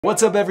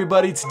What's up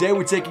everybody? Today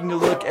we're taking a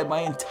look at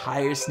my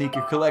entire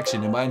sneaker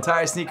collection. And by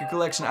entire sneaker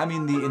collection, I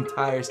mean the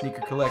entire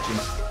sneaker collection.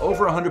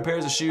 Over 100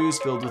 pairs of shoes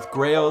filled with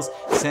grails,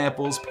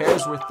 samples,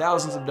 pairs worth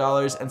thousands of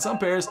dollars, and some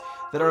pairs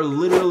that are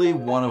literally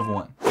one of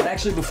one. And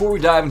actually, before we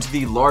dive into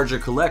the larger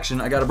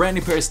collection, I got a brand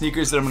new pair of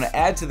sneakers that I'm going to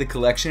add to the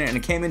collection, and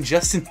it came in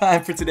just in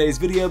time for today's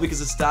video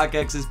because of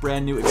StockX's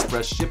brand new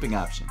express shipping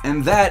option.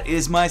 And that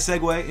is my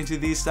segue into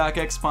the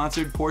StockX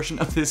sponsored portion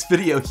of this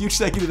video. Huge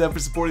thank you to them for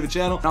supporting the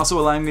channel and also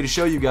allowing me to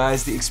show you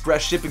guys the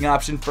express shipping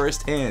option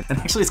firsthand. And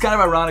actually, it's kind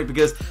of ironic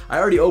because I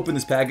already opened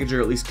this package,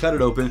 or at least cut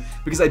it open,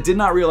 because I did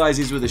not realize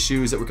these were the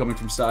shoes that were coming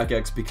from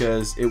StockX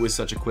because it was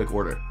such a quick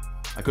order.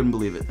 I couldn't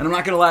believe it. And I'm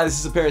not gonna lie, this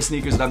is a pair of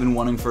sneakers that I've been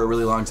wanting for a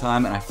really long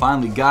time, and I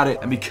finally got it.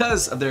 And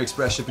because of their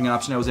express shipping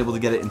option, I was able to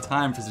get it in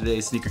time for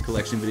today's sneaker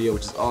collection video,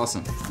 which is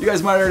awesome. You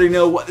guys might already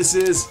know what this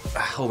is.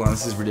 Hold on,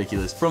 this is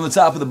ridiculous. From the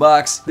top of the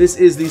box, this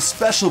is the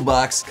Special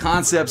Box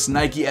Concepts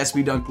Nike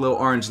SB Dunk Low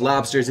Orange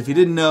Lobsters. If you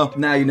didn't know,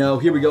 now you know.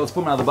 Here we go, let's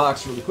pull them out of the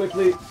box really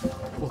quickly.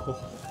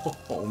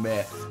 Oh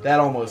man, that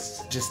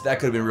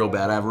could have been real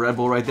bad. I have a Red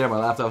Bull right there, my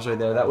laptop's right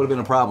there. That would have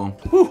been a problem.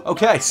 Whew.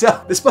 Okay,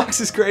 so this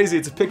box is crazy.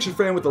 It's a picture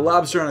frame with a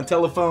lobster on a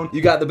telephone.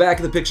 You got the back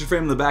of the picture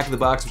frame and the back of the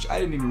box, which I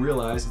didn't even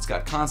realize. It's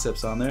got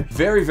concepts on there.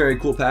 Very, very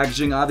cool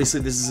packaging.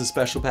 Obviously, this is a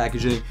special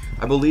packaging.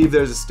 I believe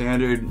there's a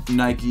standard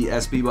Nike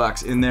SB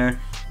box in there,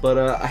 but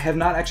I have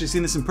not actually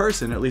seen this in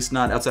person, at least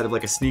not outside of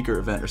like a sneaker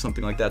event or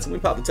something like that. So let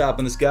me pop the top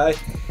on this guy,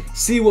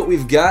 see what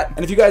we've got.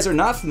 And if you guys are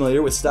not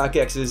familiar with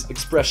StockX's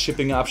express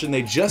shipping option,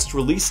 they just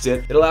released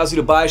it. It allows you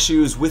to buy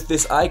shoes with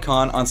this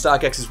icon on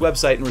StockX's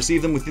website and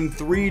receive them within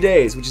 3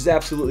 days, which is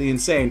absolutely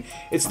insane.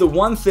 It's the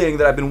one thing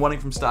that I've been wanting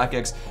from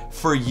StockX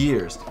for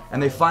years,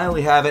 and they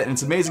finally have it, and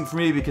it's amazing for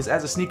me because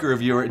as a sneaker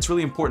reviewer, it's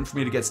really important for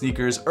me to get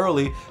sneakers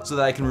early so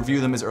that I can review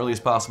them as early as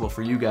possible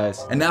for you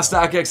guys. And now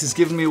StockX has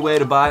given me a way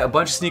to buy a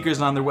bunch of sneakers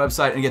on their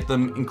website and get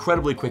them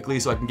incredibly quickly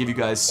so I can give you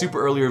guys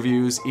super early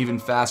reviews even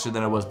faster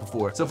than I was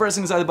before. So first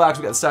thing inside the box,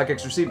 we got the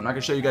StockX receipt. I'm not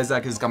gonna show you guys that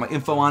because it's got my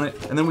info on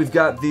it. And then we've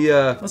got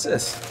the, what's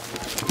this?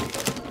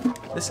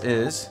 This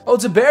is, oh,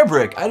 it's a bear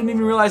brick. I didn't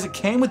even realize it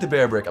came with the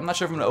bear brick. I'm not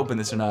sure if I'm gonna open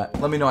this or not.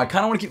 Let me know. I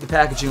kind of want to keep the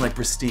packaging like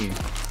pristine,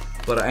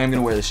 but I am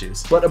gonna wear the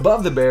shoes. But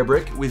above the bear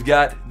brick, we've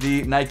got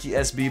the Nike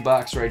SB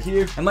box right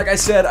here. And like I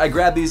said, I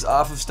grabbed these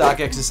off of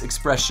StockX's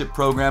express ship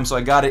program, so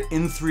I got it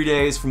in 3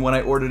 days from when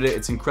I ordered it.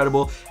 It's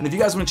incredible. And if you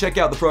guys wanna check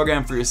out the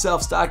program for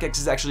yourself, StockX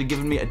has actually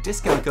given me a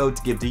discount code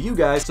to give to you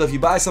guys. So if you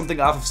buy something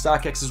off of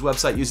StockX's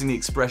website using the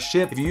express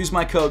ship, if you use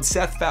my code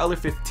Seth Fowler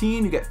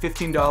 15, you get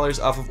 $15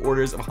 off of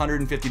orders of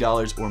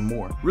 $150 or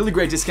more. Really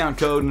great discount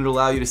code, and it'll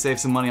allow you to save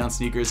some money on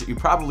sneakers that you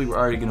probably were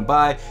already gonna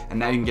buy, and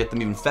now you can get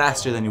them even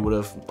faster than you would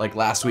have like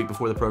last week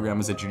before the program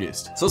was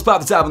introduced. So let's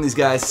pop the top on these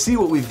guys, see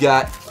what we've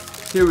got.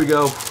 Here we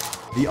go.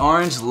 The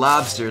orange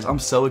lobsters. I'm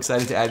so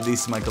excited to add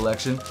these to my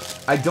collection.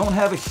 I don't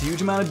have a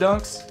huge amount of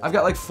dunks. I've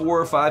got like 4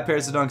 or 5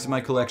 pairs of dunks in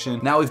my collection.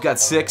 Now we've got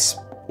 6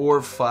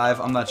 or 5.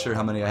 I'm not sure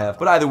how many I have.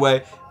 But either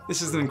way,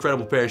 this is an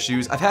incredible pair of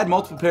shoes. I've had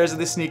multiple pairs of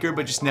this sneaker,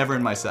 but just never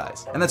in my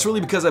size. And that's really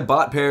because I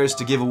bought pairs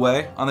to give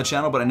away on the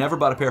channel, but I never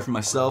bought a pair for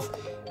myself.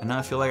 And now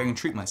I feel like I can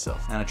treat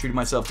myself. And I treated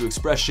myself to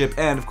express ship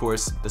and, of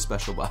course, the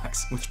special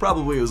box, which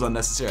probably was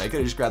unnecessary. I could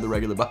have just grabbed the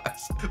regular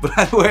box. But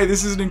either way,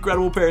 this is an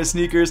incredible pair of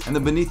sneakers. And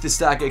then beneath the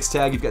StockX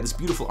tag, you've got this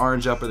beautiful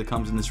orange upper that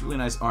comes in this really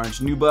nice orange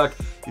nubuck.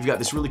 You've got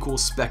this really cool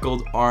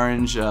speckled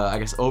orange, I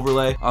guess,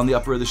 overlay on the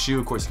upper of the shoe.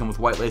 Of course, you come with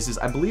white laces.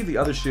 I believe the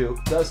other shoe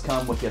does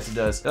come with, yes, it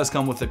does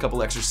come with a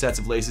couple extra sets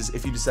of laces.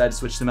 If you decide to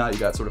switch them out, you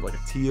got sort of like a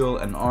teal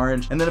and an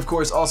orange. And then, of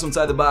course, also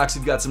inside the box,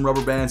 you've got some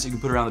rubber bands you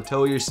can put around the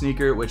toe of your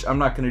sneaker, which I'm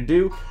not gonna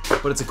do,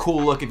 but it's a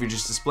cool look if you're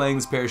just displaying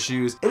this pair of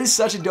shoes. It is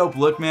such a dope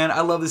look, man. I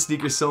love this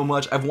sneaker so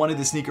much. I've wanted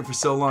this sneaker for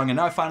so long, and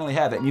now I finally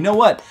have it. And you know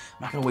what?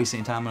 I'm not gonna waste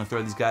any time. I'm gonna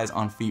throw these guys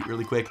on feet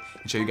really quick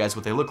and show you guys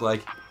what they look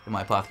like in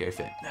my apothecary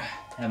fit.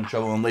 Having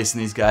trouble unlacing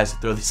these guys.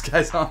 Throw these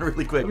guys on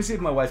really quick. Let me see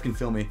if my wife can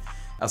film me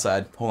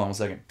outside. Hold on 1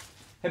 second.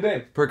 Hey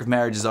babe. Perk of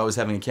marriage is always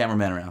having a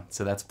cameraman around,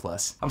 so that's a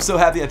plus. I'm so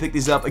happy I picked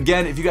these up.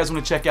 Again, if you guys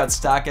want to check out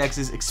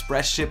StockX's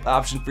express ship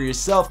option for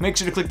yourself, make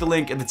sure to click the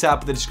link at the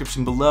top of the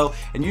description below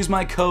and use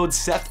my code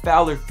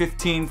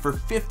SethFowler15 for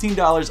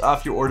 $15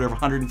 off your order of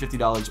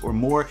 $150 or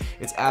more.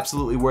 It's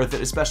absolutely worth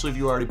it, especially if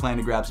you already plan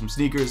to grab some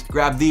sneakers.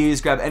 Grab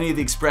these, grab any of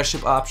the express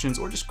ship options,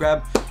 or just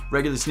grab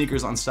regular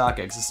sneakers on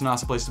StockX. It's an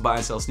awesome place to buy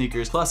and sell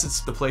sneakers. Plus,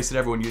 it's the place that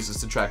everyone uses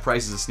to track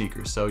prices of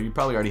sneakers, so you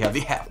probably already have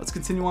the app. Let's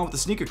continue on with the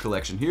sneaker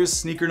collection. Here's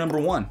sneaker number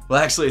 1.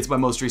 Well, actually, it's my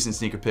most recent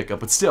sneaker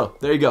pickup, but still,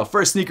 there you go.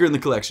 First sneaker in the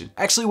collection.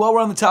 Actually, while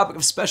we're on the topic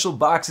of special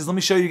boxes, let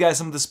me show you guys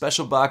some of the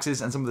special boxes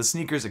and some of the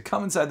sneakers that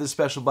come inside the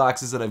special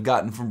boxes that I've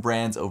gotten from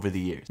brands over the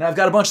years. Now, I've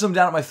got a bunch of them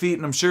down at my feet,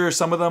 and I'm sure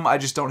some of them I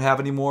just don't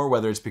have anymore,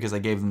 whether it's because I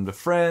gave them to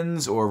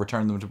friends or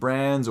returned them to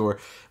brands or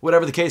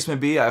whatever the case may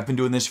be. I've been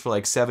doing this for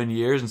like 7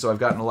 years, and so I've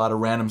gotten a lot of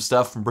random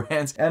stuff from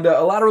brands and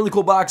a lot of really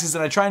cool boxes,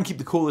 and I try and keep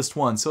the coolest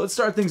ones. So let's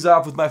start things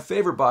off with my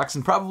favorite box,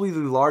 and probably the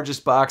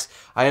largest box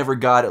I ever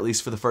got, at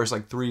least for the first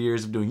like 3 years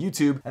years of doing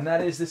YouTube, and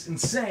that is this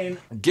insane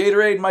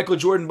Gatorade Michael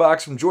Jordan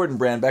box from Jordan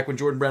Brand, back when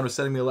Jordan Brand was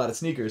sending me a lot of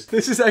sneakers.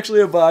 This is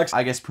actually a box,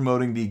 I guess,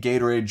 promoting the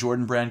Gatorade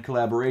Jordan Brand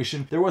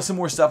collaboration. There was some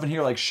more stuff in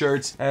here, like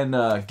shirts and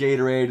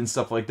Gatorade and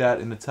stuff like that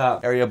in the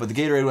top area, but the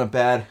Gatorade went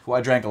bad. Well,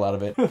 I drank a lot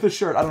of it. The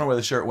shirt, I don't know where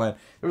the shirt went.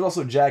 There was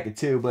also a jacket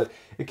too, but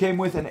it came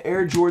with an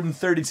Air Jordan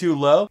 32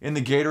 Low in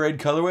the Gatorade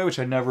colorway, which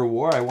I never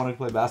wore. I wanted to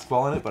play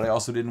basketball in it, but I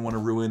also didn't want to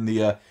ruin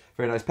the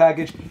very nice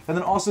package. And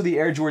then also the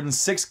Air Jordan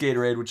 6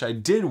 Gatorade, which I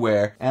did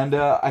wear. And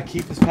I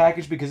keep this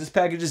package because this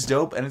package is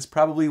dope, and it's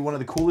probably one of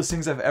the coolest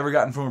things I've ever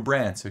gotten from a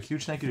brand. So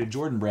huge thank you to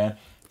Jordan Brand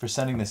for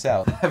sending this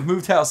out. I've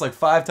moved house like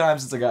 5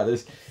 times since I got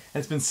this, and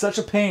it's been such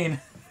a pain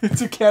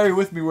to carry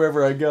with me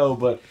wherever I go,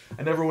 but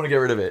I never want to get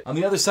rid of it. On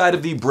the other side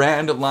of the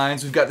brand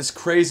lines, we've got this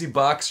crazy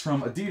box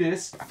from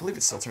Adidas. I believe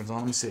it still turns on,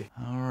 let me see.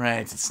 All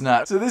right, it's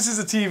not. So this is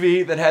a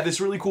TV that had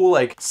this really cool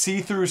like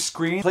see-through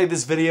screen. Played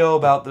this video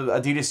about the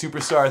Adidas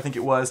Superstar, I think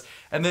it was,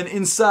 and then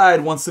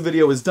inside, once the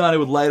video was done, it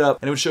would light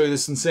up and it would show you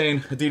this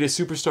insane Adidas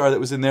Superstar that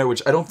was in there,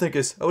 which I don't think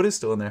is, oh, it is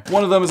still in there.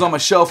 One of them is on my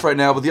shelf right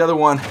now, but the other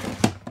one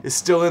is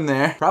still in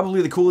there.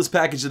 Probably the coolest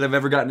package that I've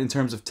ever gotten in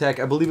terms of tech.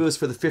 I believe it was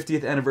for the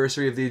 50th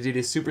anniversary of the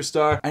Adidas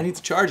Superstar. I need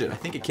to charge it. I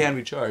think it can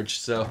be charged,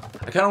 so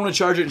I kind of want to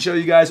charge it and show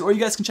you guys, or you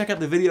guys can check out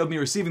the video of me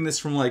receiving this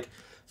from like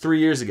 3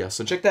 years ago.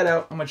 So check that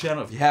out on my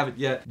channel if you haven't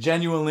yet.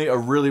 Genuinely a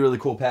really, really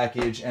cool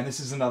package, and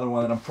this is another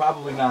one that I'm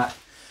probably not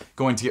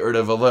going to get rid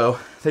of, although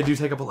they do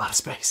take up a lot of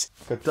space.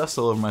 Got dust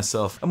all over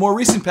myself. A more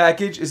recent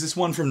package is this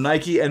one from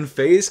Nike and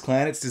FaZe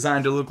Clan. It's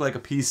designed to look like a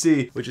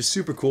PC, which is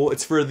super cool.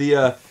 It's for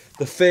the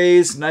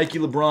FaZe Nike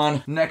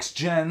LeBron Next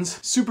Gens.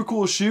 Super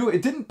cool shoe.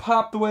 It didn't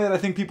pop the way that I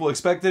think people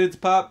expected it to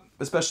pop,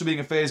 especially being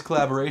a FaZe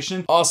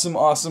collaboration. Awesome,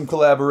 awesome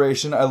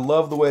collaboration. I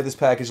love the way this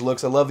package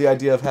looks. I love the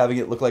idea of having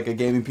it look like a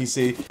gaming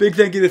PC. Big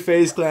thank you to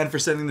FaZe Clan for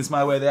sending this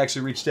my way. They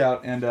actually reached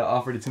out and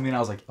offered it to me, and I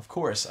was like, of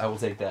course, I will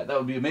take that. That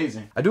would be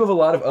amazing. I do have a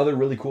lot of other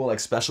really cool like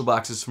special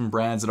boxes from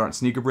brands that aren't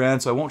sneaker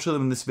brands, so I won't show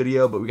them in this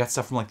video, but we got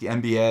stuff from like the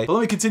NBA. But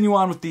let me continue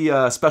on with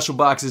the special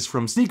boxes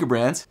from sneaker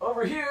brands.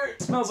 Over here,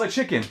 it smells like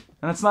chicken.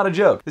 And that's not a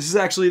joke. This is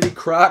actually the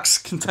Crocs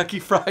Kentucky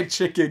Fried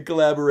Chicken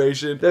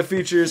collaboration that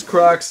features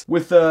Crocs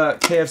with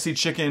KFC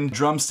chicken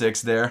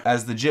drumsticks there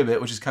as the gibbet,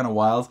 which is kind of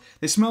wild.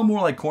 They smell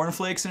more like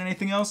cornflakes than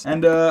anything else.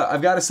 And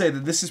I've got to say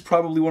that this is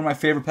probably one of my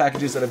favorite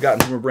packages that I've gotten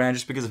from a brand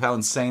just because of how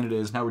insane it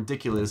is and how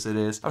ridiculous it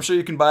is. I'm sure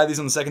you can buy these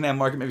on the secondhand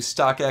market, maybe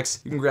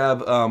StockX. You can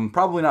grab,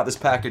 probably not this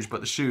package,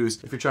 but the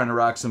shoes if you're trying to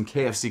rock some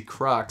KFC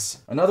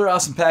Crocs. Another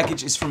awesome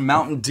package is from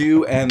Mountain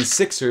Dew and the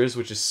Sixers,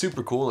 which is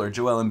super cool, or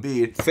Joel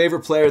Embiid.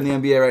 Favorite player in the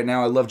NBA right now.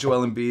 I love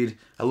Joel Embiid,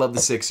 I love the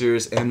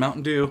Sixers, and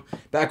Mountain Dew,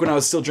 back when I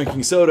was still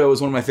drinking soda, was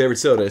one of my favorite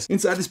sodas.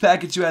 Inside this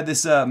package you had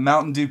this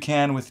Mountain Dew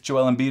can with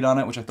Joel Embiid on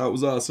it, which I thought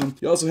was awesome.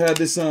 You also had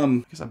this,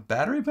 I guess a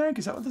battery bank?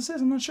 Is that what this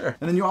is? I'm not sure.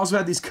 And then you also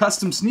had these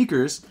custom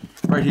sneakers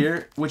right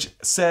here, which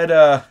said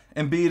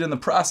Embiid in the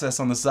process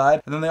on the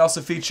side. And then they also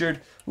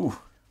featured, ooh,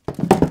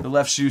 the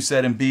left shoe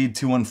said Embiid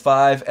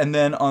 215, and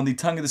then on the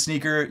tongue of the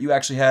sneaker, you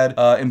actually had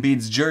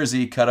Embiid's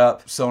jersey cut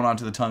up, sewn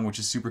onto the tongue, which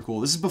is super cool.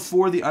 This is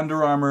before the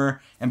Under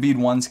Armour Embiid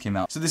 1s came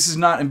out. So this is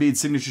not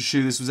Embiid's signature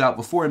shoe. This was out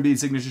before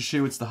Embiid's signature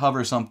shoe. It's the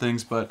Hover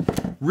somethings, but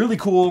really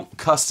cool,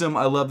 custom.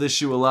 I love this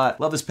shoe a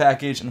lot. Love this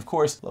package, and of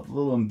course, love the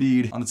little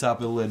Embiid on the top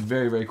of the lid.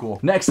 Very, very cool.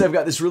 Next, I've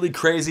got this really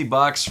crazy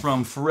box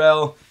from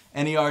Pharrell,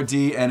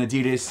 NERD, and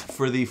Adidas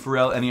for the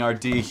Pharrell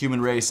NERD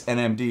Human Race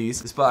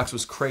NMDs. This box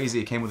was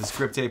crazy. It came with this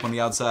grip tape on the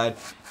outside,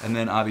 and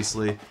then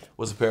obviously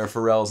was a pair of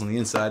Pharrells on the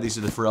inside. These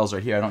are the Pharrells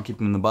right here. I don't keep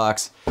them in the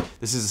box.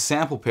 This is a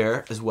sample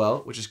pair as well,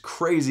 which is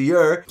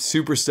crazier.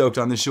 Super stoked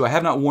on this shoe. I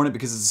have not worn it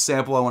because it's a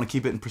sample. I want to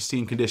keep it in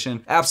pristine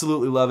condition.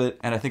 Absolutely love it,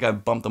 and I think I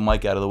bumped the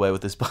mic out of the way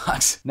with this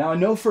box. Now I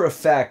know for a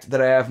fact that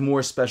I have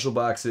more special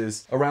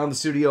boxes around the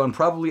studio and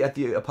probably at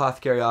the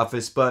apothecary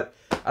office, but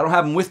I don't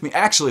have them with me.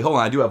 Actually, hold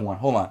on, I do have one.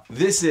 Hold on.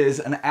 This is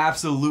an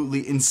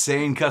absolutely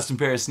insane custom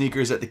pair of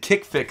sneakers that the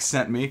Kick Fix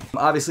sent me.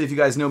 Obviously, if you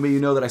guys know me, you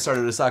know that I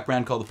started a sock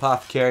brand called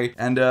Apothecary,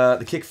 and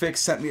the Kick Fix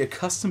sent me a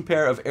custom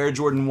pair of Air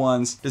Jordan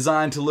 1s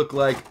designed to look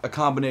like a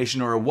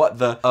combination or a what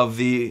the of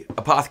the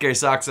Apothecary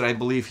socks that I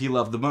believe he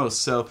loved the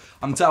most. So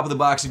on the top of the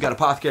box, you've got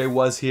Apothecary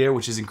Was here,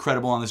 which is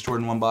incredible on this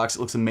Jordan 1 box. It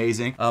looks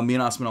amazing. Me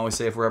and Osman always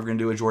say if we're ever gonna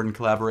do a Jordan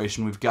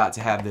collaboration, we've got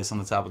to have this on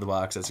the top of the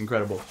box. That's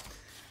incredible.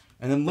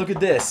 And then look at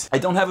this. I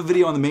don't have a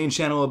video on the main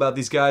channel about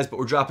these guys, but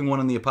we're dropping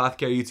one on the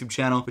Apothecary YouTube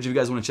channel, which if you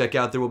guys want to check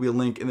out, there will be a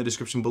link in the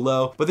description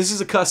below. But this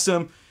is a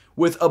custom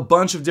with a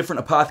bunch of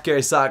different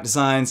Apothecary sock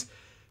designs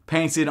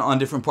painted on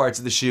different parts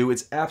of the shoe.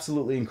 It's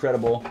absolutely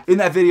incredible. In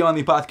that video on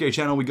the Apothecary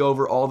channel, we go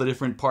over all the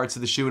different parts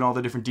of the shoe and all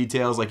the different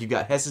details. Like you've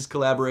got Hess's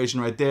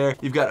collaboration right there.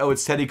 You've got Oh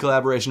It's Teddy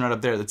collaboration right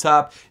up there at the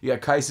top. You got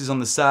Kaiser's on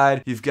the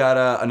side. You've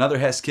got another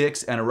Hess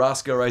Kicks and a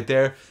Roscoe right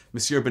there.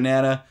 Monsieur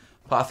Banana.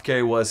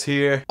 Apothecary Was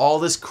here. All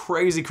this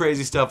crazy,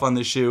 crazy stuff on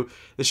this shoe.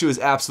 This shoe is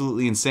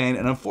absolutely insane,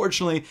 and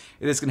unfortunately,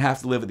 it is gonna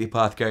have to live at the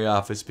Apothecary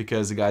office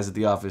because the guys at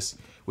the office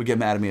would get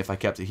mad at me if I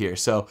kept it here.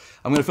 So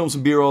I'm gonna film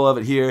some B-roll of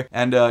it here,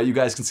 and you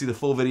guys can see the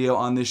full video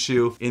on this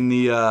shoe in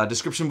the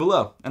description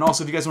below. And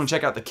also, if you guys want to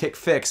check out the Kick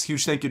Fix,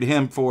 huge thank you to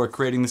him for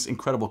creating this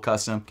incredible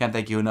custom. Can't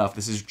thank you enough.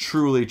 This is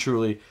truly,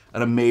 truly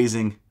an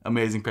amazing,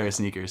 amazing pair of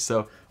sneakers.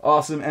 So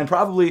awesome, and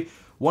probably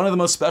one of the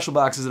most special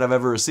boxes that I've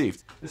ever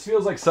received. This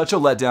feels like such a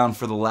letdown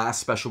for the last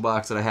special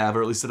box that I have,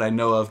 or at least that I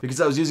know of, because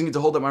I was using it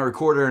to hold up my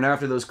recorder, and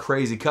after those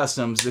crazy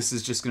customs, this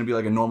is just gonna be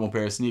like a normal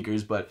pair of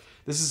sneakers. But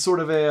this is sort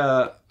of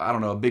a, I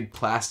don't know, a big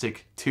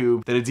plastic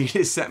tube that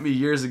Adidas sent me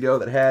years ago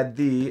that had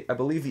the, I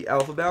believe, the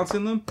Alpha Bounce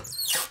in them.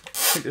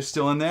 I think they're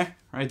still in there,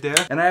 right there.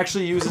 And I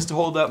actually use this to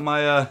hold up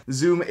my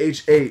Zoom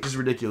H8, which is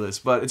ridiculous,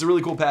 but it's a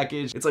really cool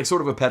package. It's like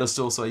sort of a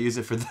pedestal, so I use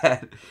it for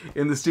that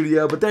in the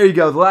studio. But there you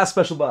go, the last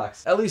special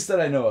box, at least that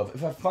I know of.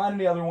 If I find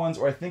any other ones,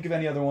 or I think of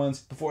any other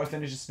ones before I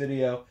finish this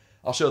video,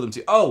 I'll show them to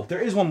you. Oh,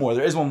 there is one more,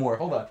 there is one more.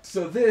 Hold on.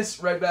 So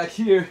this right back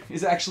here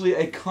is actually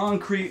a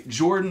concrete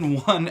Jordan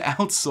 1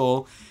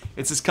 outsole.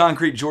 It's this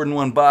concrete Jordan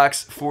 1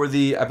 box for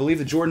the, I believe,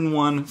 the Jordan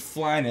 1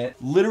 Flyknit,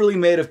 literally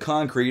made of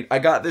concrete. I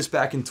got this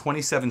back in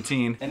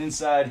 2017, and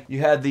inside you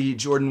had the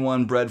Jordan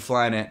 1 Bred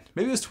Flyknit.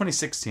 Maybe it was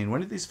 2016.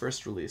 When did these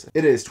first release?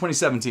 It is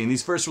 2017.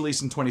 These first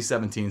released in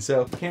 2017.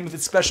 So it came with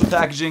its special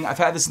packaging. I've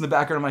had this in the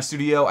background of my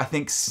studio, I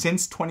think,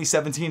 since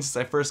 2017, since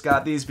I first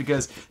got these,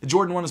 because the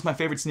Jordan 1 is my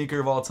favorite sneaker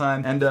of all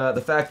time, and the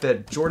fact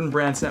that Jordan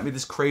Brand sent me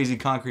this crazy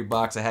concrete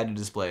box, I had to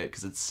display it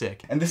because it's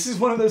sick. And this is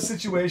one of those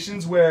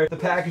situations where the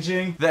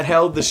packaging that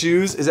held the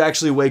shoes is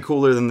actually way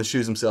cooler than the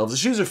shoes themselves. The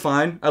shoes are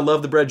fine. I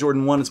love the Bred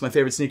Jordan 1. It's my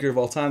favorite sneaker of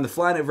all time. The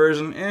Flyknit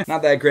version,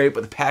 not that great,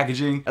 but the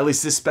packaging, at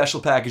least this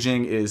special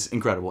packaging, is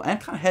incredible.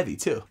 And kind of heavy,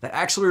 too. That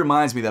actually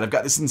reminds me that I've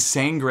got this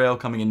insane grail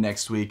coming in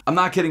next week. I'm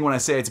not kidding when I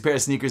say it's a pair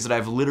of sneakers that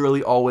I've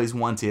literally always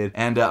wanted,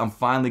 and I'm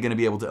finally going to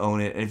be able to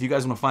own it. And if you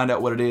guys want to find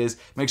out what it is,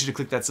 make sure to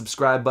click that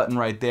subscribe button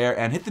right there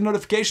and hit the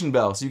notification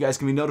bell so you guys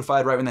can be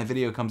notified right when that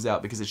video comes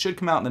out, because it should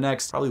come out in the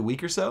next probably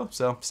week or so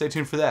stay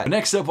tuned for that. But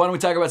next up, why don't we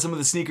talk about some of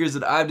the sneakers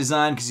that I've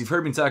designed, because you've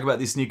heard me talk about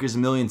these sneakers a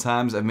million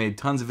times. I've made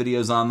tons of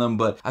videos on them,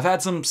 but I've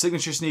had some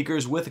signature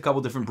sneakers with a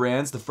couple different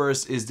brands. The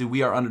first is the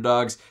We Are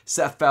Underdogs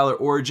Seth Fowler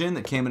Origin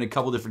that came in a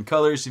couple different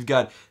colors. You've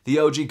got the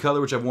OG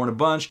color, which I've worn a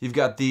bunch. You've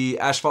got the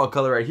asphalt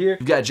color right here.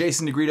 You've got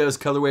Jason Negrito's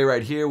colorway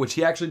right here, which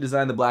he actually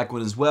designed the black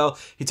one as well.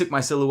 He took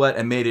my silhouette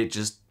and made it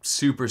just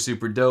super,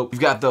 super dope.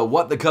 You've got the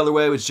What the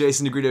colorway, which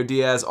Jason Negrito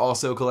Diaz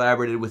also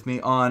collaborated with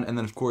me on, and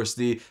then of course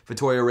the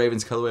Vittoria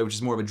Ravens colorway, which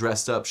is more of a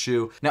dressed up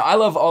shoe. Now I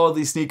love all of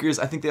these sneakers.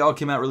 I think they all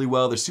came out really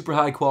well. They're super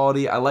high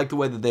quality. I like the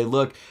way that they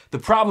look. The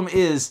problem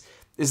is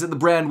that the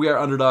brand We Are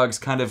Underdogs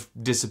kind of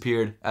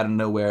disappeared out of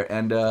nowhere,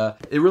 and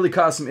it really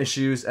caused some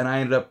issues, and I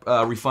ended up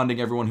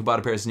refunding everyone who bought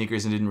a pair of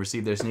sneakers and didn't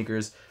receive their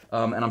sneakers.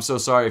 And I'm so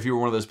sorry if you were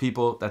one of those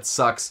people. That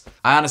sucks.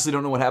 I honestly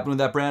don't know what happened with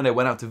that brand. I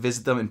went out to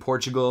visit them in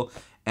Portugal,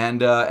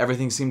 and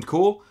everything seemed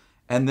cool.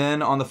 And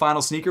then on the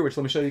final sneaker, which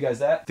let me show you guys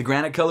that, the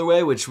Granite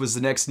colorway, which was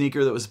the next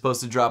sneaker that was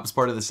supposed to drop as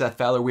part of the Seth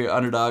Fowler We Are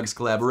Underdogs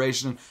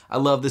collaboration. I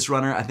love this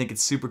runner. I think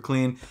it's super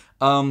clean.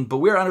 But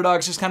We Are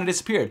Underdogs just kind of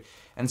disappeared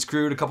and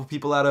screwed a couple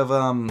people out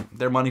of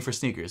their money for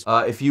sneakers.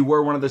 If you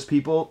were one of those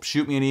people,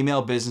 shoot me an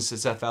email,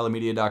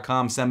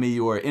 business@sethfowlermedia.com. Send me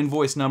your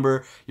invoice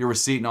number, your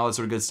receipt, and all that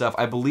sort of good stuff.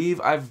 I believe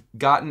I've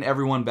gotten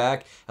everyone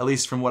back, at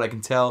least from what I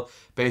can tell,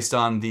 based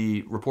on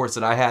the reports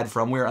that I had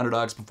from We Are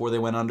Underdogs before they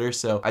went under.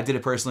 So I did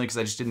it personally because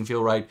I just didn't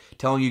feel right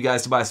telling you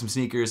guys to buy some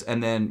sneakers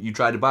and then you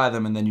tried to buy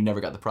them and then you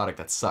never got the product.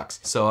 That sucks.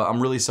 So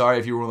I'm really sorry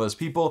if you were one of those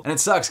people. And it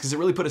sucks because it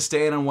really put a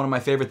stain on one of my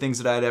favorite things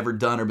that I had ever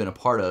done or been a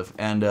part of.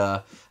 And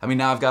I mean,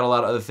 now I've got a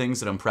lot of other things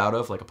that I'm proud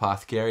of, like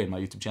Apothecary and my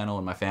YouTube channel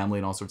and my family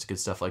and all sorts of good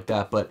stuff like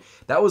that. But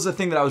that was a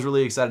thing that I was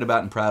really excited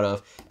about and proud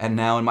of. And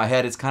now in my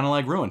head, it's kind of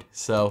like ruined.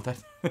 So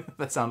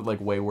that sounded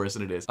like way worse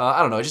than it is. I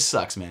don't know, it just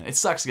sucks, man. It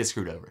sucks to get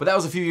screwed over. But that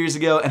was a few years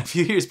ago, and a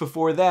few years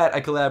before that, I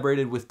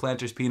collaborated with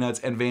Planters Peanuts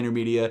and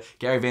VaynerMedia,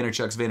 Gary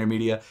Vaynerchuk's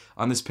VaynerMedia,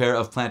 on this pair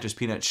of Planters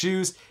Peanut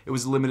shoes. It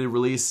was a limited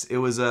release. It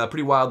was a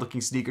pretty wild looking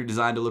sneaker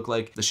designed to look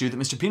like the shoe that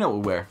Mr. Peanut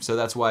would wear. So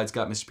that's why it's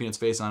got Mr. Peanut's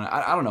face on it.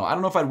 I don't know. I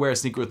don't know if I'd wear a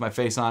sneaker with my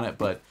face on it,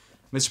 but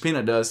Mr.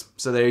 Peanut does,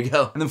 so there you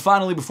go. And then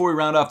finally, before we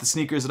round off the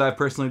sneakers that I've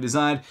personally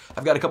designed,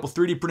 I've got a couple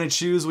 3D printed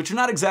shoes, which are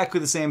not exactly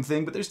the same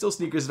thing, but they're still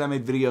sneakers that I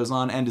made videos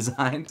on and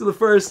designed. So the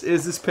first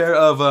is this pair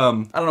of, I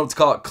don't know what to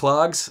call it,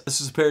 clogs.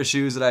 This is a pair of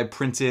shoes that I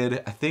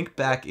printed, I think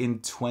back in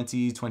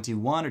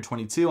 2021 or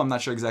 22, I'm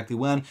not sure exactly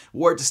when.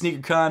 Wore it to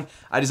SneakerCon.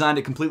 I designed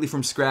it completely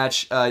from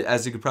scratch,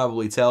 as you could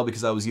probably tell,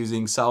 because I was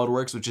using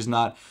SolidWorks, which is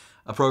not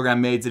a program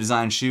made to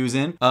design shoes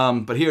in.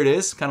 But here it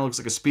is, kind of looks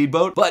like a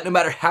speedboat. But no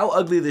matter how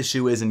ugly this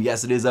shoe is, and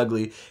yes, it is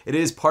ugly, it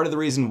is part of the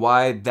reason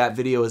why that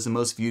video is the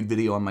most viewed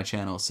video on my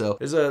channel. So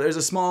there's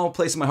a small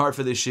place in my heart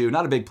for this shoe.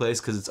 Not a big place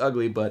because it's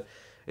ugly, but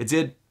it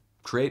did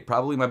create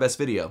probably my best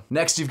video.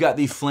 Next, you've got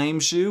the Flame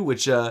shoe,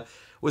 which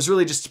was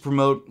really just to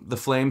promote the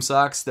Flame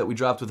socks that we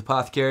dropped with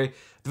Apothecary.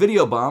 The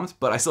video bombed,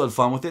 but I still had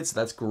fun with it, so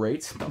that's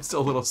great. I'm still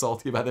a little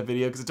salty about that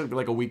video because it took me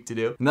like a week to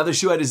do. Another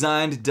shoe I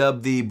designed,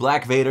 dubbed the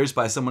Black Vaders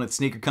by someone at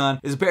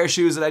SneakerCon, is a pair of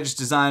shoes that I just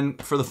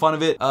designed for the fun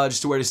of it,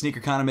 just to wear to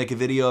SneakerCon and make a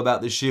video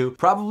about this shoe.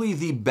 Probably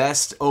the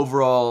best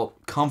overall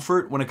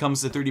comfort when it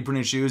comes to 3D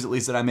printed shoes, at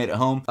least that I made at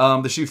home.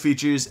 The shoe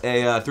features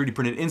a 3D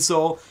printed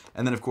insole,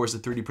 and then of course a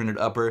 3D printed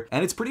upper,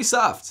 and it's pretty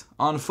soft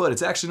on foot.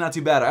 It's actually not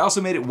too bad. I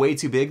also made it way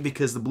too big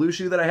because the blue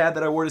shoe that I had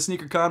that I wore to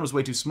SneakerCon was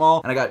way too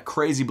small, and I got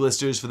crazy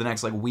blisters for the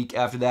next like week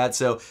after that,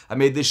 so I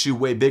made this shoe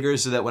way bigger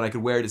so that when I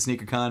could wear it at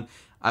SneakerCon,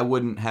 I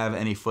wouldn't have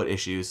any foot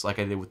issues like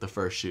I did with the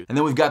first shoe. And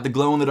then we've got the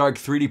glow-in-the-dark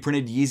 3D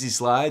printed Yeezy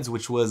slides,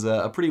 which was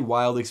a pretty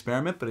wild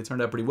experiment, but it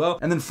turned out pretty well.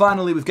 And then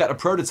finally, we've got a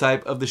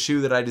prototype of the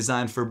shoe that I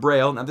designed for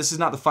Braille. Now, this is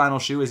not the final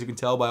shoe, as you can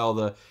tell by all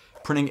the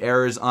printing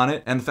errors on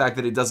it and the fact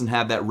that it doesn't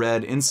have that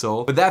red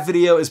insole. But that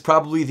video is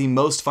probably the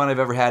most fun I've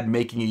ever had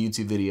making a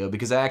YouTube video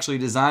because I actually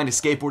designed a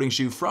skateboarding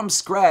shoe from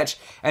scratch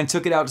and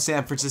took it out to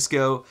San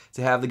Francisco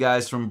to have the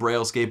guys from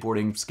Braille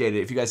Skateboarding skate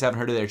it. If you guys haven't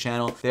heard of their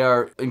channel, they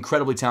are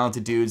incredibly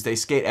talented dudes. They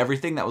skate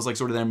everything. That was like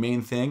sort of their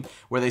main thing,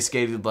 where they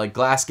skated like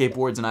glass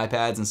skateboards and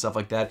iPads and stuff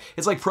like that.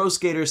 It's like pro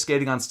skaters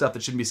skating on stuff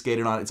that shouldn't be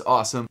skated on. It's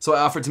awesome. So I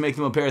offered to make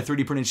them a pair of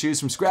 3D printed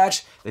shoes from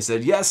scratch. They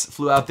said yes,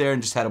 flew out there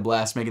and just had a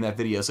blast making that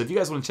video. So if you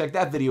guys want to check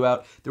that video out,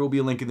 there will be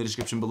a link in the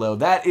description below.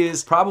 That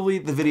is probably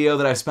the video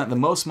that I spent the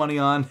most money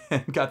on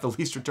and got the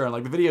least return.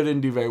 Like, the video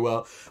didn't do very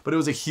well, but it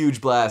was a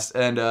huge blast,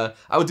 and I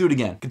would do it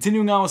again.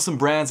 Continuing on with some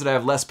brands that I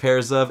have less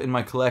pairs of in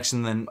my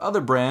collection than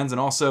other brands,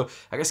 and also,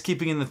 I guess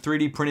keeping in the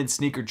 3D printed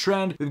sneaker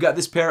trend, we've got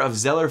this pair of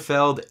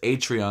Zellerfeld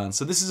Atreon.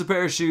 So this is a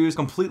pair of shoes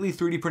completely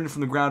 3D printed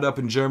from the ground up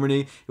in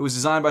Germany. It was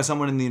designed by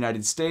someone in the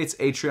United States.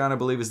 Atreon, I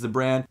believe, is the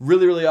brand.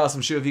 Really, really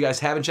awesome shoe. If you guys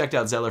haven't checked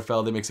out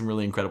Zellerfeld, they make some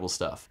really incredible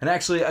stuff. And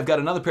actually, I've got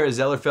another pair of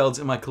Zellerfelds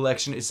in my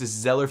collection. It's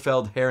this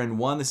Zellerfeld Heron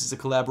 1. This is a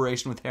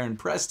collaboration with Heron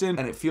Preston,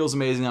 and it feels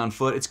amazing on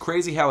foot. It's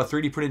crazy how a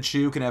 3D printed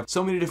shoe can have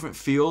so many different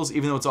feels,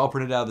 even though it's all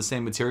printed out of the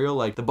same material.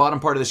 Like, the bottom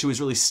part of the shoe is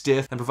really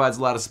stiff and provides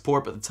a lot of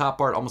support, but the top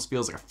part almost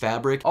feels like a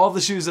fabric. All of the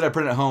shoes that I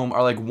print at home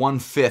are like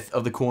 1/5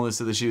 of the coolness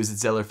of the shoes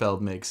that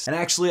Zellerfeld makes. And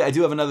actually, I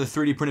do have another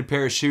 3D printed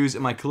pair of shoes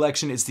in my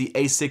collection. It's the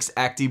Asics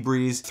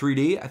ActiBreeze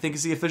 3D, I think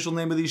is the official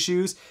name of these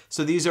shoes.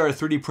 So these are a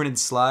 3D printed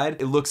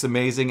slide. It looks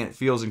amazing and it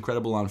feels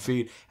incredible on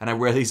feet, and I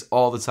wear these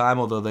all the time,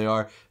 although they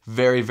are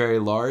very, very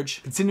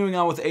large. Continuing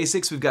on with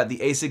Asics, we've got the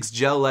Asics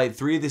Gel Light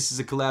 3. This is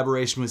a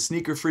collaboration with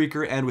Sneaker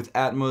Freaker and with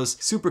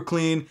Atmos. Super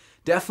clean.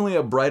 Definitely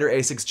a brighter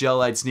Asics Gel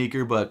Light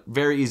sneaker, but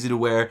very easy to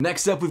wear.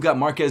 Next up, we've got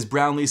Marquez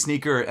Brownlee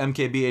sneaker, or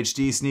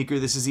MKBHD sneaker.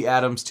 This is the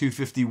Adams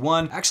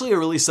 251. Actually a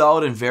really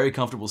solid and very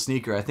comfortable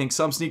sneaker. I think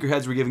some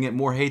sneakerheads were giving it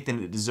more hate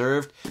than it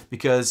deserved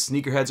because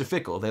sneakerheads are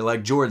fickle. They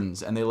like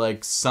Jordans and they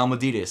like some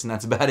Adidas, and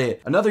that's about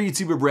it. Another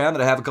YouTuber brand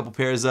that I have a couple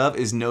pairs of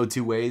is No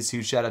Two Ways.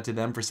 Huge shout out to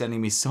them for sending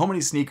me so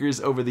many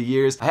sneakers over the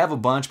years. I have a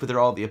bunch, but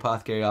they're all at the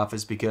apothecary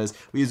office because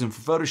we use them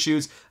for photo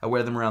shoots. I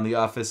wear them around the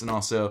office, and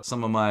also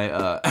some of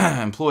my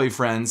employee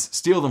friends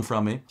steal them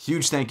from me.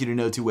 Huge thank you to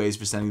No Two Ways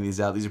for sending these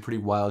out. These are pretty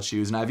wild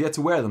shoes, and I've yet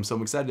to wear them, so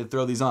I'm excited to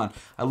throw these on.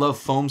 I love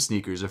foam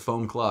sneakers or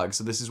foam clogs,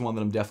 so this is one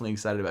that I'm definitely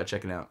excited about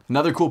checking out.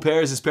 Another cool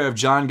pair is this pair of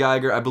John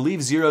Geiger, I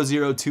believe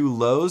 002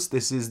 Lows.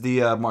 This is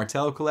the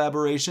Martell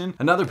collaboration.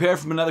 Another pair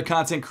from another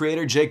content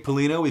creator, Jake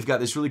Polino. We've got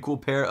this really cool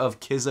pair of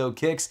Kizzo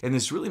kicks in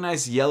this really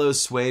nice yellow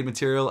suede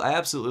material. I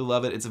absolutely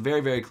love it. It's a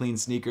very, very clean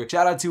sneaker.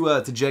 Shout out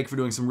to Jake for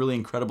doing some really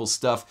incredible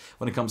stuff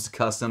when it comes to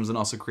customs and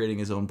also creating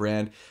his own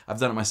brand. I've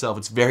done it myself.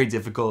 It's very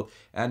difficult,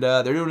 and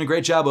they're doing a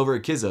great job over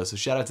at Kizzo, so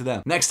shout out to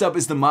them. Next up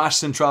is the Mosh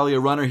Centralia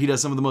Runner. He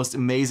does some of the most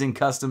amazing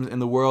customs in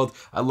the world.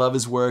 I love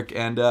his work,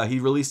 and he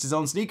released his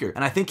own sneaker.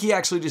 And I think he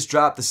actually just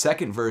dropped the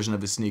second version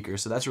of his sneaker,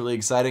 so that's really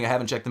exciting. I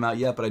haven't checked them out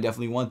yet, but I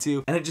definitely want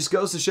to. And it just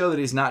goes to show that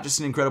he's not just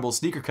an incredible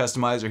sneaker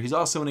customizer, he's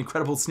also an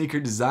incredible sneaker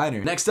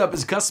designer. Next up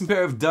is a custom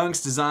pair of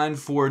Dunks designed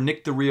for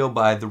Nick the Real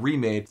by The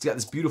Remade. It's got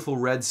this beautiful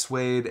red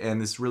suede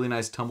and this really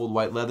nice tumbled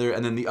white leather,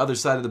 and then the other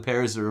side of the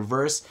pair is the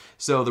reverse,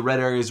 so the red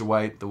areas are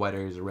white, the white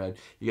areas are red.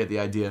 You get the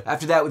idea.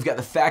 After that, we've got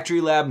the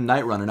Factory Lab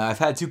Night Runner. Now, I've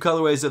had two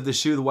colorways of this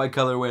shoe, the white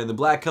colorway and the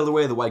black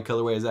colorway. The white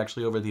colorway is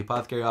actually over at the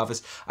apothecary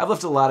office. I've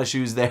left a lot of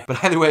shoes there,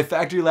 but either way,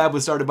 Factory Lab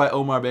was started by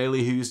Omar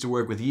Bailey, who used to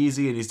work with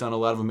Yeezy, and he's done a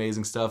lot of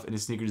amazing stuff in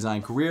his sneaker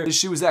design career. This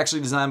shoe was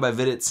actually designed by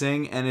Vidit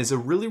Singh and is a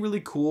really,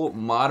 really cool,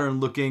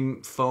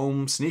 modern-looking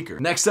foam sneaker.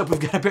 Next up, we've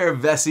got a pair of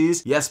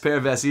Vessies. Yes, pair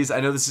of Vessies. I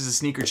know this is a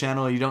sneaker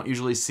channel. You don't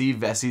usually see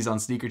Vessies on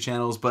sneaker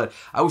channels, but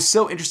I was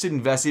so interested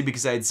in Vessie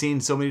because I had seen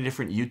so many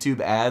different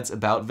YouTube ads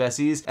about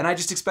Vessies, and I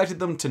just expected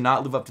them to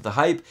not live up to the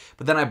hype,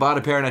 but then I bought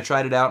a pair and I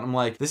tried it out, and I'm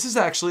like, this is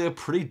actually a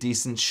pretty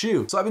decent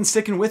shoe. So I've been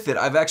sticking with it.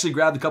 I've actually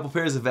grabbed a couple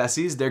pairs of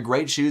Vessies. They're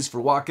great shoes for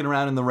walking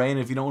around in the rain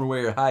if you don't want to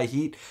wear your high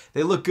heat.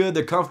 They look good,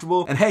 they're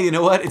comfortable, and hey, you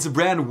know what? It's a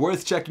brand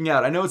worth checking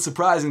out. I know it's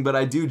surprising, but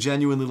I do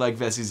genuinely like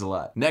Vessies a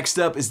lot. Next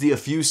up is the A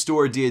Few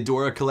Store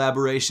Diadora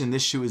collaboration.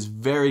 This shoe is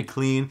very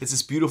clean. It's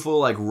this beautiful,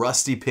 like,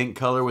 rusty pink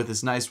color with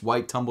this nice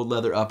white tumbled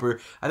leather upper.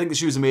 I think the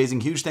shoe is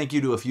amazing. Huge thank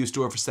you to A Few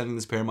Store for sending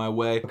this pair my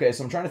way. Okay,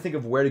 so I'm trying to think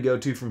of where to go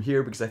to from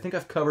here because I think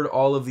I've covered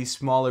all of these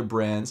smaller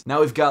brands.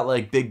 Now we've got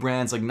like big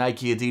brands like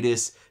Nike,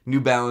 Adidas, New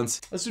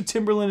Balance. Let's do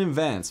Timberland and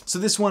Vans. So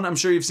this one I'm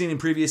sure you've seen in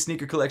previous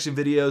sneaker collection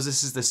videos.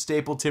 This is the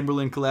staple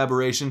Timberland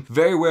collaboration.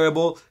 Very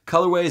wearable.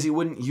 Colorways you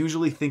wouldn't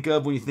usually think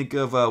of when you think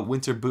of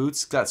winter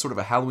boots. Got sort of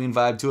a Halloween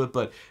vibe to it,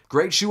 but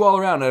great shoe all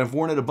around. I've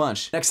worn it a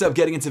bunch. Next up,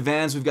 getting into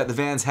Vans, we've got the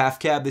Vans Half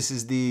Cab. This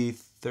is the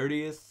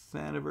 30th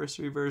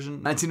anniversary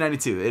version.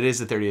 1992. It is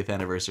the 30th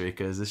anniversary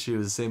because this shoe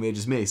is the same age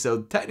as me.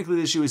 So technically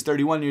this shoe is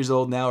 31 years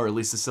old now, or at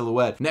least the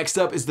silhouette. Next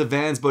up is the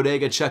Vans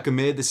Bodega Chuck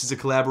Amid. This is a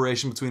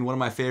collaboration between one of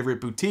my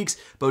favorite boutiques,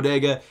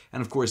 Bodega,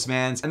 and of course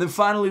Vans. And then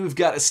finally we've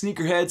got a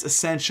Sneakerheads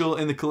essential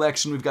in the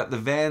collection. We've got the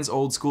Vans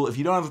Old School. If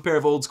you don't have a pair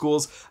of Old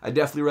Schools, I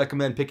definitely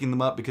recommend picking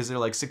them up because they're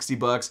like 60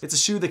 bucks. It's a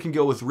shoe that can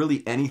go with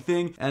really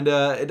anything, and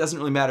it doesn't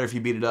really matter if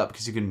you beat it up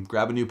because you can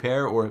grab a new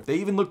pair, or they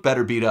even look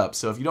better beat up.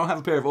 So if you don't have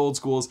a pair of Old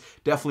Schools,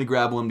 definitely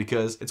grab one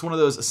because it's one of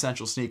those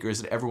essential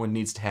sneakers that everyone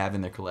needs to have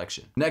in their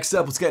collection. Next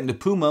up, let's get into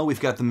Puma. We've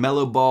got the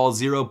Mellow Ball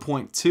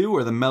 0.2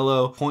 or the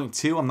Mellow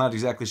 0.2. I'm not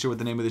exactly sure what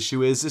the name of the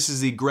shoe is. This is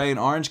the gray and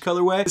orange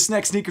colorway. This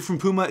next sneaker from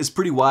Puma is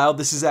pretty wild.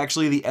 This is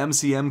actually the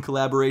MCM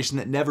collaboration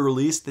that never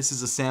released. This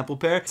is a sample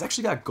pair. It's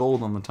actually got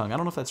gold on the tongue. I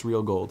don't know if that's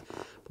real gold,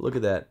 but look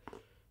at that.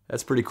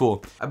 That's pretty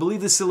cool. I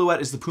believe this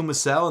silhouette is the Puma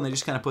Cell, and they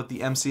just kind of put the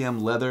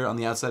MCM leather on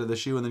the outside of the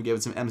shoe and then gave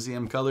it some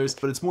MCM colors,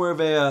 but it's more of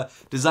a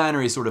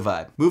designery sort of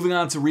vibe. Moving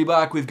on to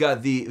Reebok, we've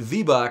got the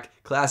V-Bach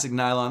Classic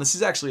Nylon. This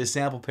is actually a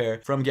sample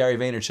pair from Gary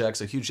Vaynerchuk,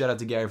 so huge shout out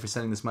to Gary for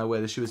sending this my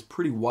way. The shoe is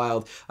pretty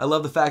wild. I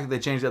love the fact that they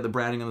changed out the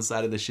branding on the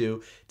side of the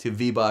shoe to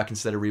V-Bach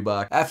instead of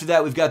Reebok. After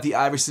that, we've got the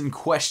Iverson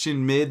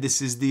Question Mid.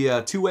 This is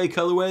the two-way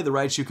colorway. The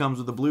right shoe comes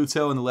with the blue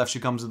toe and the left shoe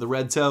comes with the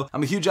red toe.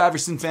 I'm a huge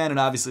Iverson fan and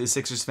obviously a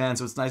Sixers fan,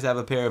 so it's nice to have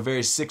a pair of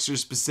very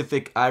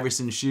Sixers-specific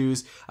Iverson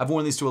shoes. I've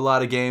worn these to a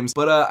lot of games,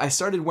 but I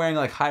started wearing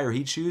like higher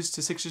heat shoes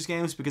to Sixers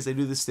games because they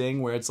do this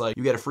thing where it's like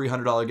you get a free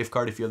 $100 gift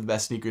card if you have the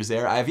best sneakers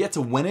there. I have yet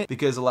to win it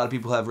because a lot of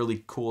people have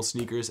really cool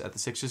sneakers at the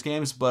Sixers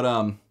games,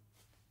 but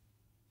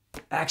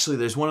actually,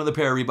 there's one other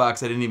pair of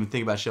Reeboks I didn't even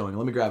think about showing.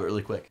 Let me grab it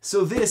really quick.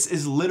 So this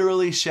is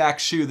literally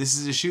Shaq's shoe. This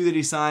is a shoe that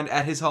he signed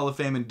at his Hall of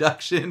Fame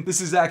induction.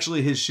 This is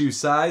actually his shoe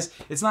size.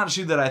 It's not a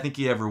shoe that I think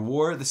he ever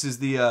wore. This is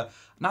the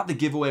not the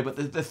giveaway, but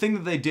the thing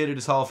that they did at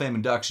his Hall of Fame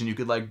induction. You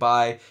could like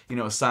buy, you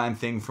know, a signed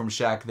thing from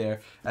Shaq there.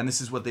 And this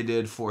is what they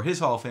did for his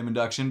Hall of Fame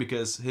induction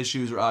because his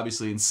shoes are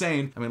obviously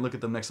insane. I mean, look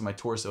at them next to my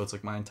torso. It's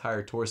like my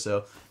entire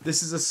torso.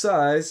 This is a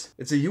size,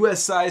 it's a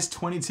US size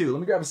 22. Let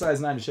me grab a size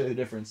 9 to show you the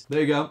difference.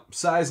 There you go.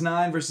 Size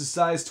 9 versus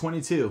size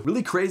 22.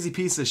 Really crazy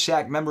piece of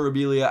Shaq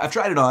memorabilia. I've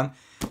tried it on.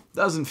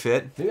 Doesn't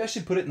fit. Maybe I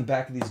should put it in the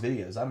back of these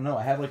videos. I don't know.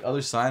 I have like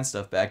other signed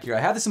stuff back here. I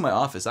have this in my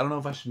office. I don't know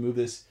if I should move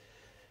this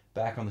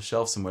back on the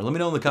shelf somewhere. Let me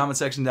know in the comment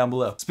section down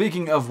below.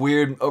 Speaking of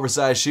weird,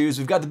 oversized shoes,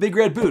 we've got the Big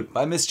Red Boot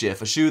by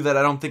Mischief, a shoe that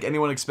I don't think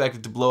anyone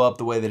expected to blow up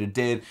the way that it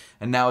did,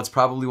 and now it's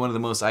probably one of the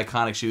most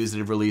iconic shoes that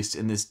have released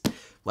in this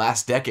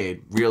last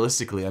decade,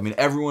 realistically. I mean,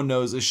 everyone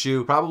knows this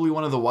shoe. Probably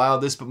one of the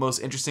wildest but most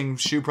interesting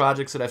shoe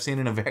projects that I've seen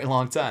in a very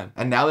long time.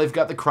 And now they've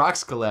got the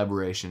Crocs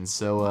collaboration,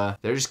 so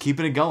they're just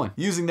keeping it going.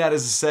 Using that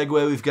as a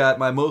segue, we've got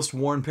my most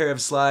worn pair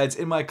of slides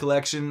in my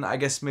collection. I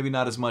guess maybe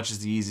not as much as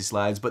the Yeezy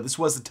slides, but this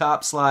was the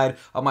top slide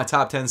on my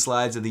top 10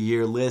 slides of the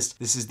year list.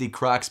 This is the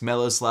Crocs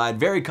Mellow Slide.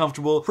 Very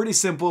comfortable, pretty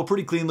simple,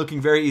 pretty clean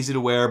looking, very easy to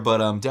wear, but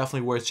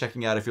definitely worth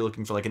checking out if you're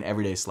looking for like an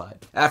everyday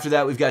slide. After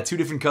that, we've got two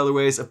different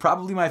colorways of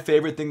probably my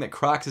favorite thing that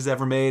Crocs has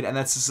ever made, and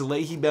that's the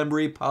Salehi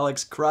Bembury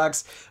Pollux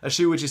Crocs, a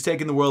shoe which has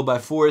taken the world by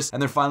force,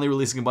 and they're finally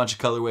releasing a bunch of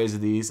colorways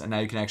of these, and now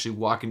you can actually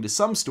walk into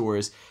some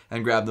stores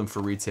and grab them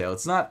for retail.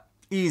 It's not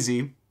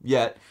easy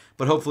yet,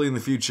 but hopefully in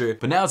the future.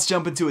 But now let's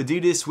jump into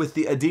Adidas with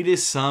the Adidas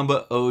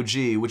Samba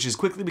OG, which is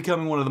quickly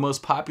becoming one of the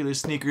most popular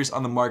sneakers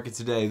on the market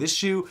today. This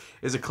shoe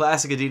is a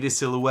classic Adidas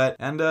silhouette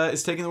and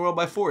is taking the world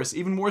by force,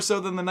 even more so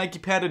than the Nike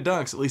Panda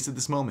Dunks, at least at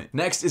this moment.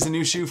 Next is a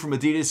new shoe from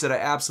Adidas that I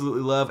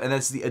absolutely love, and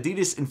that's the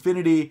Adidas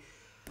Infinity.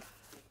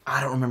 I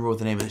don't remember what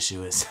the name of the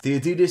shoe is. The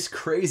Adidas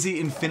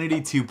Crazy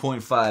Infinity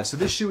 2.5. So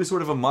this shoe is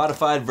sort of a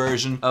modified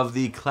version of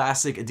the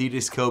classic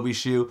Adidas Kobe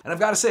shoe. And I've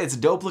got to say, it's a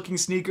dope looking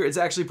sneaker. It's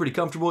actually pretty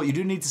comfortable. You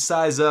do need to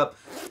size up,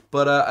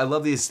 but I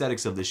love the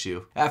aesthetics of this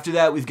shoe. After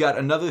that, we've got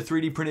another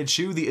 3D printed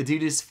shoe, the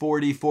Adidas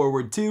 4D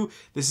Forward 2.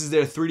 This is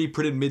their 3D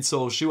printed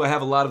midsole shoe. I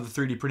have a lot of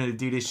the 3D printed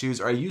Adidas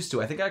shoes, or I used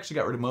to. I think I actually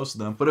got rid of most of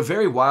them. But a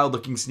very wild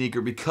looking sneaker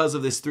because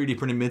of this 3D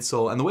printed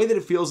midsole. And the way that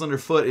it feels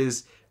underfoot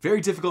is very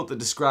difficult to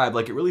describe.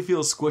 Like, it really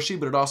feels squishy,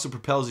 but it also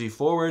propels you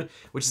forward,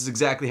 which is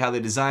exactly how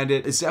they designed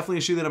it. It's definitely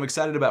a shoe that I'm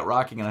excited about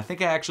rocking, and I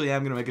think I actually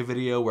am gonna make a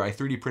video where I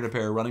 3D print a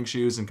pair of running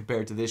shoes and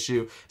compare it to this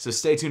shoe. So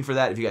stay tuned for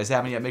that. If you guys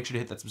haven't yet, make sure to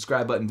hit that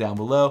subscribe button down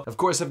below. Of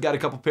course, I've got a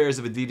couple pairs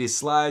of Adidas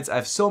slides. I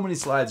have so many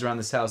slides around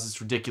this house, it's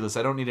ridiculous.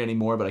 I don't need any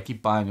more, but I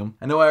keep buying them.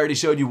 I know I already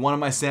showed you one of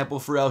my sample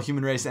Pharrell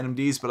Human Race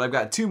NMDs, but I've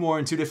got two more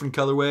in two different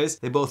colorways.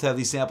 They both have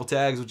these sample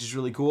tags, which is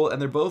really cool, and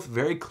they're both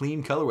very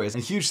clean colorways.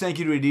 And huge thank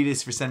you to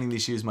Adidas for sending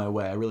these shoes my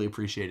way. I really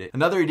appreciate it.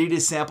 Another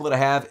Adidas sample that I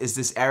have is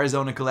this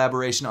Arizona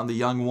collaboration on the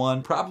Young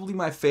One. Probably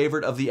my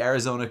favorite of the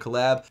Arizona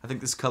collab. I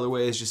think this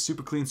colorway is just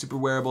super clean, super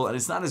wearable, and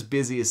it's not as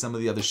busy as some of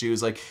the other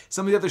shoes. Like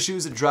some of the other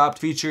shoes that dropped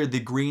featured the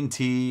green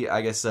tea,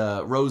 I guess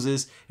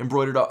roses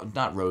embroidered,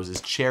 not roses,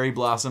 cherry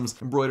blossoms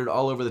embroidered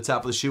all over the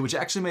top of the shoe, which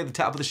actually made the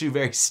top of the shoe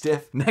very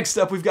stiff. Next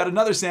up, we've got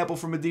another sample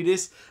from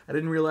Adidas. I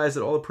didn't realize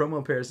that all the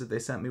promo pairs that they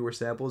sent me were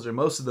samples, or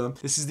most of them.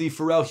 This is the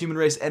Pharrell Human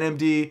Race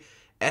NMD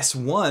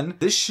S1.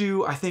 This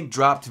shoe, I think,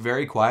 dropped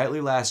very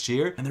quietly last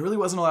year, and there really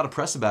wasn't a lot of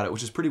press about it,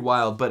 which is pretty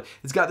wild, but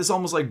it's got this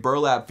almost like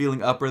burlap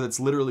feeling upper that's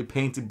literally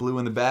painted blue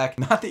in the back.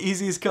 Not the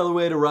easiest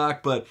colorway to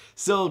rock, but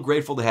still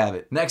grateful to have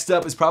it. Next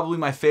up is probably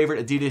my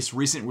favorite Adidas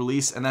recent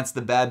release, and that's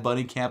the Bad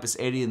Bunny Campus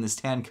 80 in this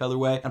tan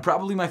colorway, and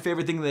probably my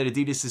favorite thing that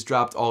Adidas has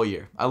dropped all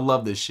year. I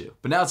love this shoe.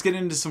 But now let's get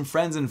into some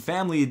friends and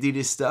family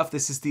Adidas stuff.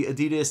 This is the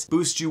Adidas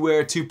Boost You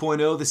Wear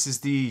 2.0. This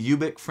is the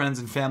Ubik Friends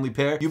and Family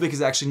pair. Ubik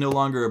is actually no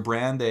longer a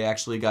brand. They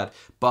actually got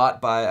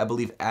bought by, I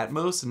believe,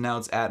 Atmos, and now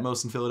it's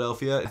Atmos in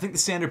Philadelphia. I think the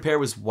standard pair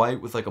was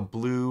white with like a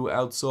blue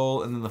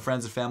outsole, and then the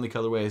Friends and Family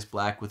colorway is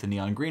black with a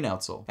neon green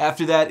outsole.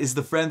 After that is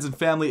the Friends and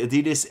Family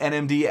Adidas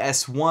NMD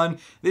S1.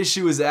 This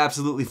shoe is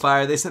absolutely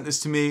fire. They sent this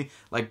to me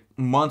like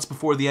months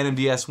before the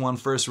NMD S1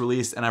 first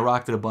released, and I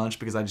rocked it a bunch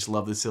because I just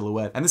love this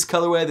silhouette. And this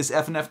colorway, this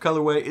F&F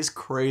colorway, is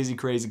crazy,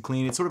 crazy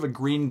clean. It's sort of a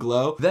green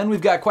glow. Then we've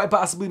got quite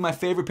possibly my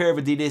favorite pair of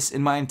Adidas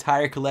in my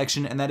entire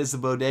collection, and that is the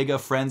Bodega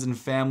Friends and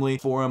Family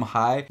Forum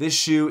High. This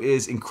shoe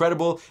is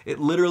incredible. It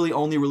literally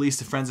only released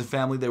to Friends and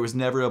Family. There was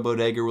never a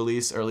Bodega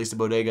release, or at least a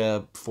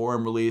Bodega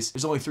Forum release.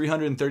 There's only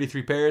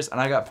 333 pairs, and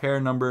I got pair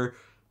number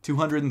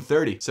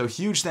 230. So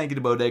huge thank you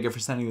to Bodega for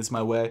sending this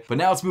my way. But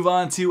now let's move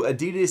on to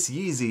Adidas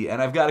Yeezy.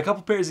 And I've got a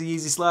couple pairs of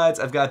Yeezy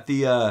slides. I've got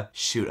the,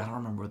 shoot, I don't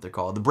remember what they're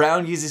called. The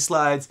brown Yeezy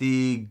slides,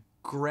 the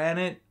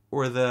granite,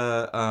 or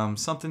the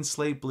something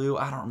slate blue,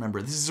 I don't remember.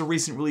 This is a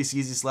recent release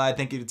Yeezy slide.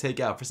 Thank you to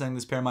Takeout for sending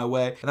this pair my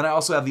way. And then I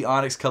also have the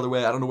Onyx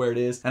colorway. I don't know where it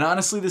is. And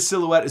honestly, this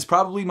silhouette is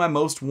probably my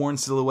most worn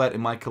silhouette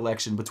in my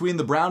collection. Between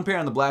the brown pair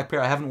and the black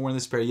pair, I haven't worn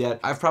this pair yet.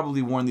 I've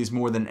probably worn these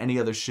more than any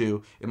other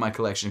shoe in my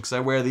collection because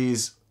I wear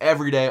these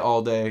every day,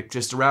 all day,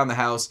 just around the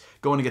house,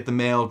 going to get the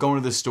mail,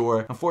 going to the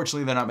store.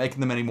 Unfortunately, they're not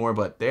making them anymore,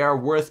 but they are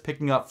worth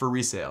picking up for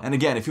resale. And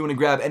again, if you want to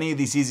grab any of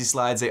these Yeezy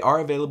slides, they are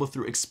available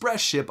through express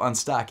ship on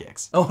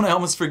StockX. Oh, and I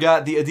almost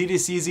forgot the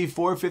Adidas Yeezy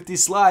 450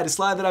 slide, a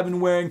slide that I've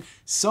been wearing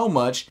so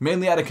much,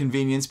 mainly out of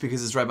convenience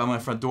because it's right by my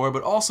front door,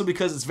 but also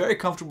because it's very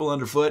comfortable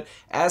underfoot,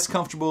 as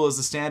comfortable as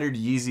the standard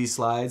Yeezy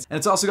slides. And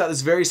it's also got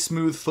this very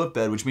smooth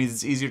footbed, which means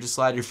it's easier to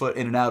slide your foot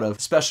in and out of,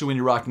 especially when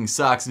you're rocking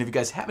socks. And if you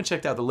guys haven't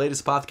checked out the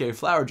latest Apothecary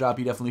flower drop,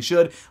 you definitely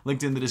should.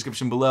 Linked in the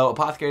description below.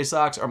 Apothecary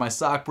socks are my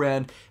sock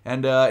brand,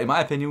 and in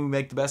my opinion, we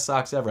make the best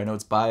socks ever. I know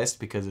it's biased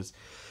because it's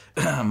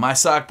my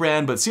sock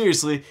brand, but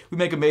seriously, we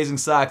make amazing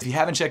socks. If you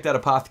haven't checked out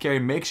Apothecary,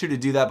 make sure to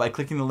do that by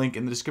clicking the link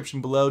in the description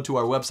below to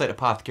our website,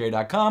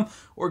 apothecary.com,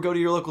 or go to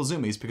your local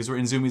Zoomies, because we're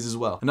in Zoomies as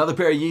well. Another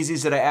pair of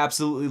Yeezys that I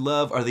absolutely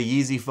love are the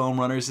Yeezy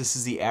Foam Runners. This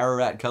is the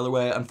Ararat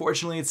colorway.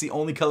 Unfortunately, it's the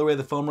only colorway of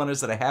the Foam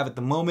Runners that I have at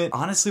the moment.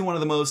 Honestly, one of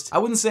the most, I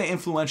wouldn't say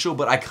influential,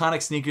 but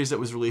iconic sneakers that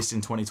was released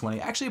in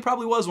 2020. Actually, it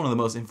probably was one of the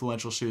most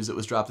influential shoes that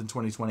was dropped in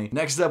 2020.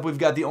 Next up, we've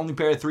got the only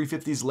pair of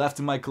 350s left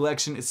in my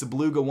collection. It's the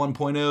Beluga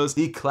 1.0s,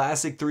 the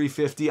classic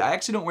 350. I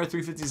actually don't wear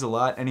 350s a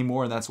lot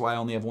anymore, and that's why I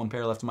only have one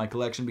pair left in my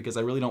collection, because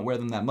I really don't wear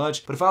them that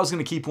much. But if I was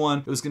going to keep one,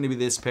 it was going to be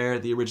this pair,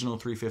 the original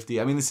 350.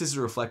 I mean, this is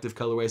a reflective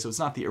colorway, so it's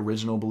not the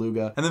original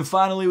Beluga. And then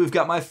finally, we've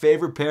got my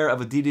favorite pair of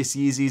Adidas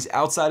Yeezys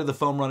outside of the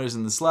Foam Runners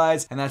and the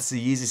slides, and that's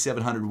the Yeezy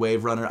 700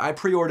 Wave Runner. I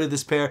pre-ordered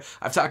this pair.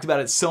 I've talked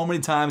about it so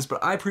many times,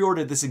 but I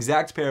pre-ordered this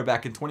exact pair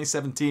back in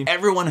 2017.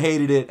 Everyone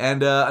hated it,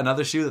 and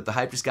another shoe that the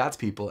hype just got to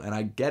people, and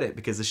I get it,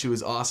 because the shoe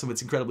is awesome.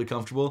 It's incredibly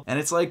comfortable, and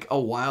it's like a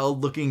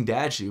wild-looking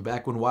dad shoe,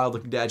 back when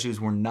wild-looking dad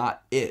shoes were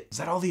not it. Is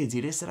that all the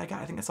Adidas that I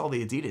got? I think that's all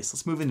the Adidas.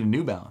 Let's move into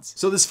New Balance.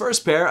 So this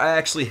first pair, I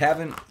actually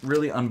haven't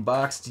really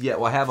unboxed yet.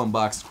 Well, I have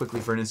unboxed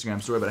quickly for an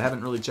Instagram story, but I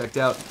haven't really checked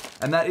out,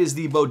 and that is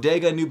the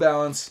Bodega New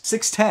Balance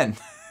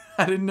 610.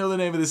 I didn't know the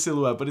name of the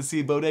silhouette, but it's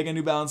the Bodega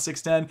New Balance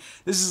 610.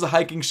 This is a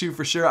hiking shoe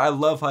for sure. I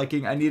love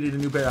hiking. I needed a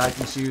new pair of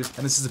hiking shoes,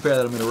 and this is a pair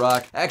that I'm gonna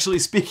rock. Actually,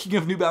 speaking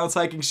of New Balance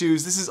hiking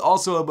shoes, this is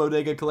also a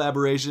Bodega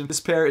collaboration.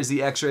 This pair is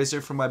the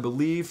X-Racer from, I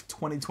believe,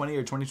 2020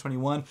 or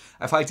 2021.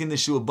 I've hiked in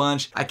this shoe a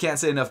bunch. I can't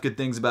say enough good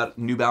things about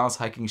New Balance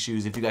hiking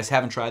shoes. If you guys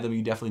haven't tried them,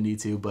 you definitely need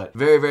to, but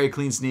very, very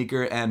clean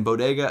sneaker, and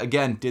Bodega,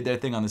 again, did their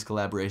thing on this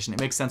collaboration. It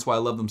makes sense why I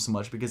love them so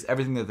much, because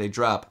everything that they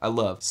drop, I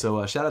love.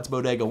 So shout out to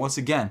Bodega once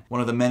again. One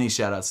of the many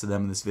shout outs to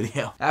them in this video.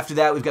 After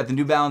that, we've got the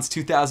New Balance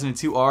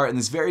 2002R in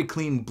this very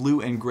clean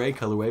blue and gray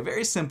colorway.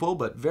 Very simple,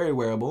 but very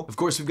wearable. Of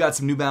course, we've got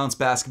some New Balance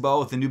basketball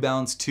with the New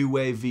Balance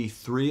two-way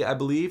V3, I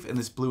believe, in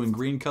this blue and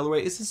green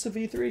colorway. Is this a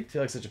V3? I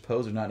feel like such a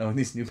poser not knowing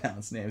these New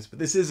Balance names, but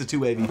this is a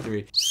two-way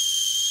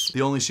V3.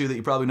 The only shoe that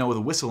you probably know with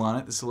a whistle on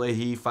it, the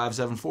Salehi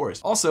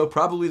 574s. Also,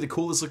 probably the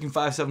coolest looking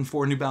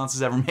 574 New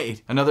Balances ever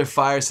made. Another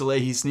fire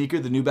Salehi sneaker,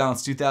 the New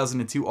Balance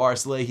 2002R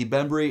Salehi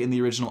Bembury in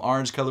the original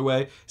orange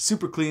colorway.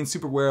 Super clean,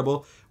 super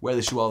wearable. wear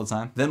the shoe all the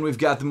time. Then we've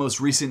got the most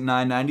recent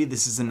 990.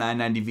 This is the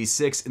 990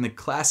 V6 in the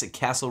classic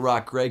Castle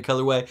Rock gray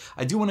colorway.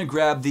 I do want to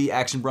grab the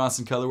Action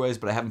Bronson colorways,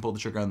 but I haven't pulled the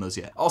trigger on those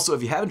yet. Also,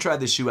 if you haven't tried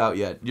this shoe out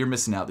yet, you're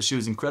missing out. The shoe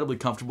is incredibly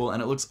comfortable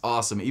and it looks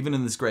awesome, even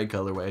in this gray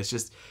colorway. It's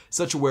just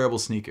such a wearable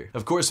sneaker.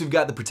 Of course, we've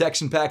got the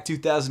Protection Pack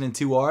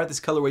 2002R. This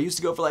colorway used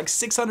to go for like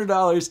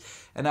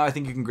 $600, and now I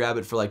think you can grab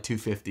it for like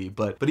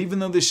 $250. But even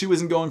though this shoe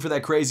isn't going for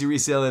that crazy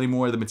resale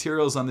anymore, the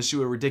materials on the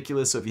shoe are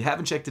ridiculous, so if you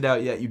haven't checked it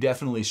out yet, you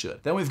definitely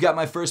should. Then we've got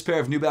my first pair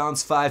of New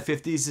Balance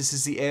 550s. This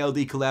is the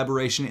ALD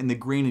collaboration in the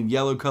green and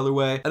yellow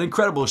colorway. An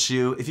incredible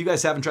shoe. If you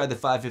guys haven't tried the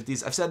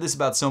 550s, I've said this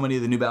about so many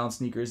of the New Balance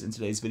sneakers in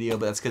today's video,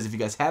 but that's because if you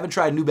guys haven't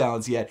tried New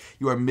Balance yet,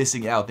 you are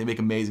missing out. They make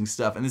amazing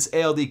stuff. And this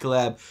ALD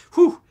collab,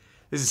 whew,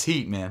 this is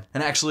heat, man.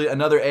 And actually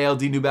another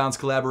ALD New Balance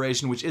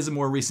collaboration, which is a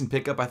more recent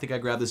pickup. I think I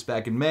grabbed this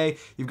back in May.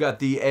 You've got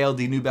the ALD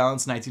New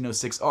Balance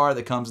 1906R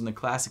that comes in the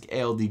classic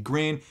ALD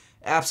green.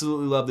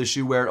 Absolutely love this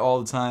shoe, wear it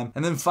all the time.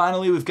 And then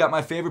finally, we've got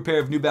my favorite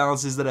pair of New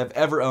Balances that I've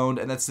ever owned,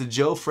 and that's the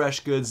Joe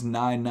Freshgoods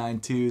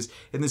 992s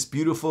in this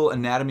beautiful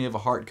Anatomy of a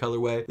Heart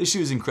colorway. This shoe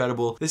is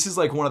incredible. This is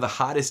like one of the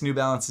hottest New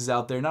Balances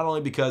out there, not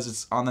only because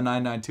it's on the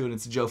 992 and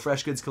it's a Joe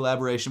Freshgoods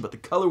collaboration, but the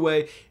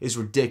colorway is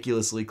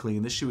ridiculously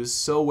clean. This shoe is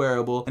so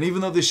wearable, and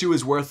even though this shoe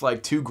is worth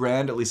like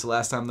 $2,000, at least the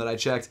last time that I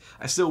checked,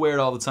 I still wear it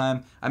all the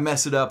time. I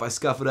mess it up, I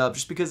scuff it up,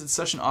 just because it's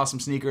such an awesome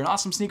sneaker, and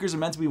awesome sneakers are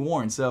meant to be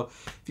worn. So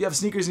if you have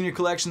sneakers in your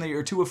collection that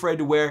you're too afraid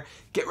to wear,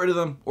 get rid of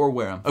them or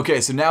wear them. Okay,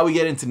 so now we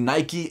get into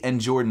Nike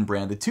and Jordan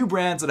Brand, the two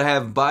brands that I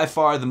have by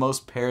far the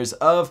most pairs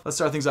of. Let's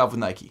start things off with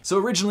Nike. So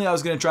originally I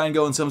was gonna try and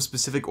go in some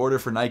specific order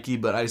for Nike,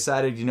 but I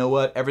decided, you know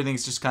what,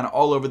 everything's just kind of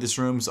all over this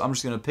room, so I'm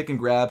just gonna pick and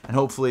grab and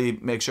hopefully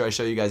make sure I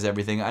show you guys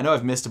everything. I know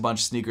I've missed a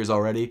bunch of sneakers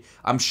already.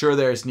 I'm sure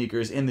there are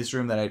sneakers in this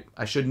room that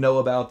I should know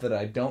about that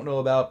I don't know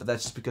about, but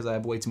that's just because I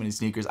have way too many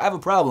sneakers. I have a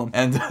problem,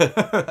 and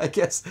I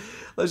guess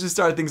let's just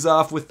start things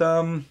off with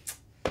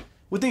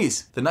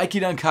these. The Nike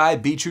Dunk High,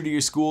 Be True to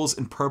Your Schools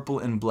in purple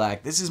and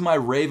black. This is my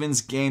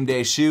Ravens game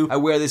day shoe. I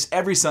wear this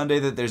every Sunday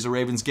that there's a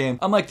Ravens game.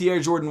 Unlike the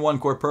Air Jordan 1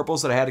 Core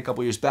Purples that I had a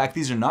couple years back,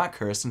 these are not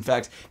cursed. In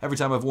fact, every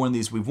time I've worn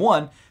these, we've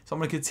won. So I'm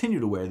gonna continue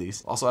to wear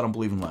these. Also, I don't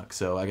believe in luck,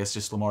 so I guess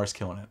just Lamar's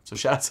killing it. So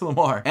shout out to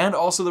Lamar. And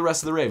also the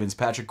rest of the Ravens.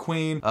 Patrick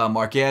Queen,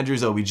 Mark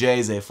Andrews,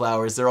 OBJ, Zay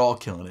Flowers, they're all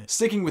killing it.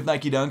 Sticking with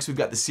Nike Dunks, we've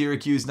got the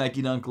Syracuse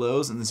Nike Dunk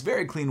Lows in this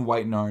very clean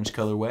white and orange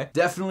colorway.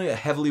 Definitely a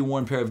heavily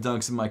worn pair of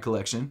Dunks in my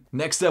collection.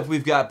 Next up,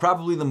 we've got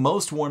probably the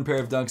most worn pair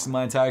of Dunks in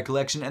my entire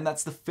collection, and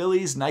that's the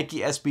Phillies Nike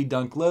SB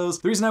Dunk Lows.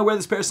 The reason I wear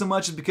this pair so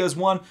much is because,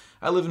 one,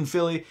 I live in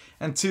Philly,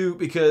 and two,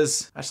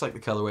 because I just like the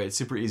colorway. It's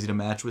super easy to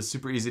match with,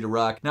 super easy to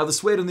rock. Now, the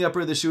suede on the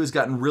upper of the shoe has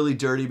gotten really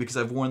dirty because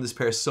I've worn this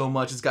pair so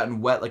much. It's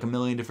gotten wet like a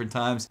million different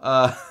times.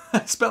 I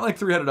spent like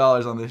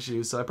 $300 on this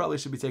shoe, so I probably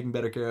should be taking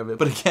better care of it.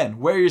 But again,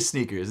 wear your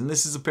sneakers, and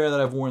this is a pair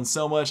that I've worn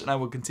so much, and I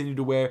will continue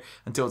to wear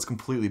until it's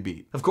completely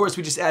beat. Of course,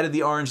 we just added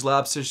the orange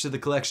lobsters to the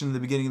collection in the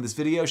beginning of this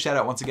video. Shout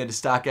out once again to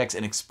StockX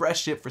and Express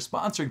Ship for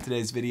sponsoring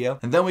today's video.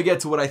 And then we get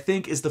to what I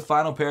think is the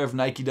final pair of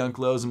Nike Dunk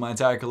Lows in my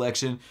entire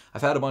collection.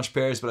 I've had a bunch of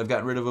pairs, but I've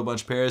gotten rid of a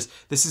bunch of pairs.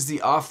 This is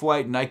the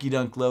off-white Nike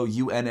Dunk Low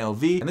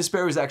UNLV, and this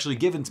pair was actually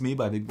given to me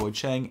by Big Boy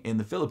Cheng in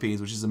the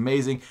Philippines, which is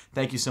amazing.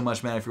 Thank you so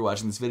much, man, if you're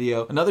watching this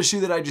video. Another shoe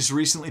that I just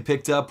recently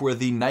picked up were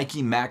the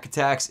Nike Mac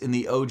Attacks in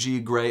the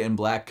OG gray and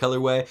black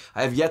colorway.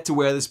 I have yet to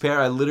wear this pair.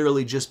 I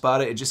literally just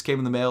bought it. It just came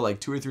in the mail like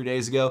 2 or 3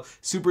 days ago.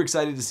 Super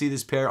excited to see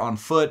this pair on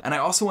foot. And I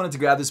also wanted to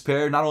grab this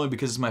pair, not only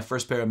because it's my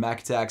first pair of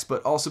Mac Attacks,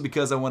 but also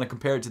because I want to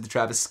compare it to the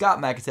Travis Scott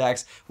Mac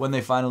Attacks when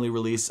they finally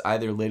release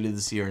either later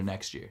this year or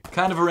next year.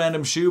 Kind of a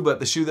random shoe, but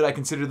the shoe that I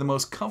consider the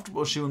most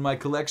comfortable shoe in my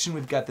collection,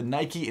 we've got the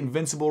Nike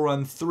Invincible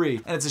Run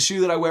 3. And it's a shoe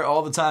that I wear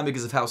all the time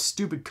because of how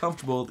stupid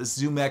comfortable this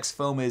ZoomX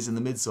foam is in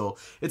the midsole.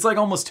 It's like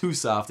almost too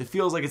soft. It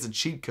feels like it's a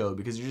cheat code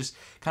because you're just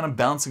kind of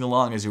bouncing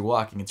along as you're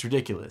walking. It's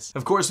ridiculous.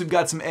 Of course, we've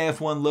got some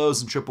AF1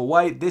 lows in triple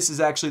white. This is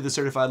actually the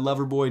Certified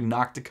Lover Boy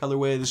Nocta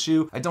colorway of the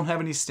shoe. I don't have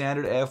any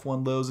standard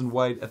AF1 lows in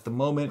white at the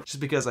moment, just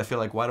because I feel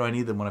like, why do I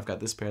need them when I've got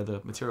this pair?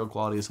 The material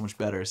quality is so much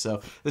better.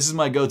 So this is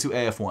my go-to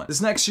AF1.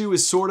 This next shoe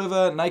is sort of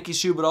a Nike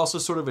shoe, but also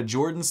sort of a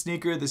Jordan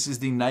sneaker. This is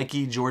the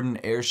Nike Jordan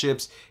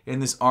Airships in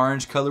this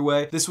orange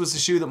colorway. This was the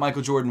shoe that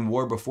Michael Jordan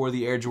wore before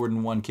the Air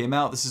Jordan 1 came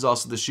out. This is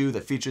also the shoe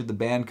that featured the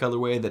banned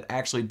colorway that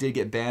actually did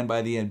get banned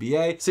by the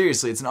NBA.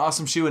 Seriously, it's an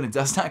awesome shoe and it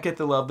does not get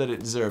the love that it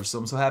deserves, so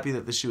I'm so happy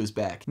that the shoe is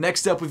back.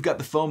 Next up, we've got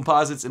the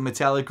Foamposites in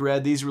metallic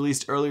red. These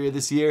released earlier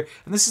this year,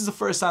 and this is the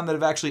first time that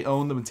I've actually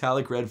owned the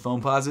metallic red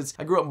Foamposites.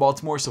 I grew up in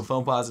Baltimore, so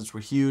Foamposites were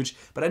huge,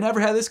 but I never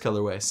had this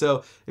colorway,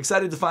 so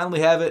excited to finally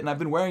have it, and I've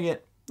been wearing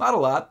it. Not a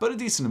lot, but a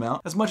decent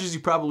amount. As much as you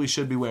probably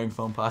should be wearing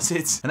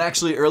Foamposites. And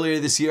actually, earlier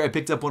this year, I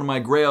picked up one of my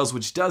grails,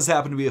 which does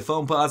happen to be a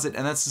Foamposite,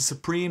 and that's the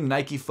Supreme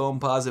Nike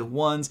Foamposite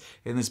 1s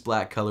in this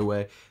black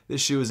colorway.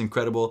 This shoe is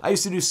incredible. I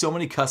used to do so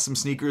many custom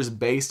sneakers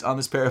based on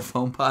this pair of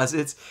foam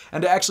posits,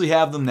 and to actually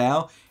have them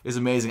now is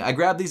amazing. I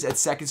grabbed these at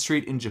 2nd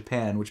Street in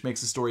Japan, which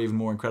makes the story even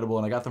more incredible,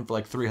 and I got them for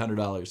like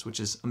 $300, which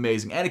is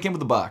amazing. And it came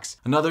with a box.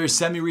 Another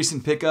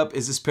semi-recent pickup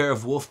is this pair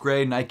of Wolf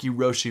Gray Nike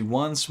Roshi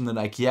 1s from the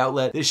Nike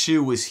outlet. This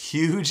shoe was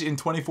huge in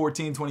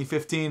 2014,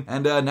 2015,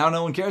 and now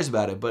no one cares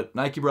about it, but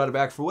Nike brought it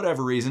back for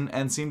whatever reason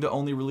and seemed to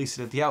only release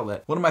it at the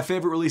outlet. One of my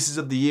favorite releases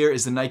of the year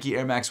is the Nike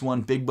Air Max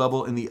 1 Big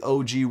Bubble in the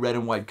OG red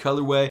and white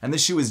colorway, and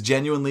this shoe is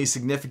genuinely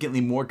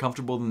significantly more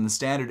comfortable than the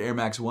standard Air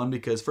Max 1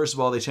 because first of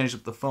all, they changed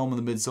up the foam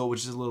in the midsole, which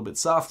is a little bit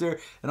softer,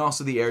 and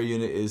also the air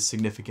unit is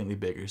significantly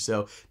bigger,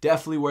 so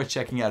definitely worth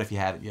checking out if you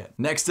haven't yet.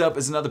 Next up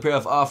is another pair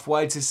of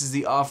Off-Whites. This is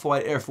the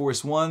Off-White Air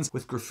Force 1s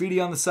with graffiti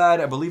on the side.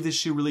 I believe this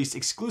shoe released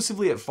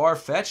exclusively at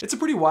Farfetch. It's a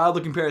pretty wild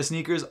looking pair of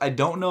sneakers. I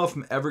don't know if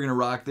I'm ever gonna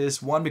rock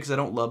this. One, because I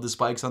don't love the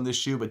spikes on this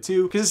shoe, but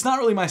two, because it's not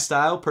really my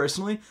style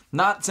personally.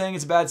 Not saying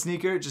it's a bad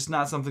sneaker, just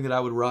not something that I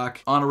would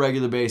rock on a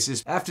regular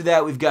basis. After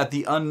that, we've got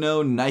the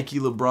unknown Nike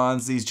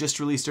LeBrons. These just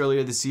released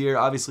earlier this year.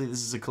 Obviously,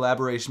 this is a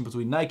collaboration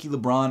between Nike,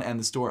 LeBron, and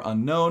the store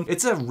Unknown.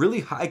 It's a really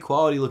high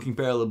quality looking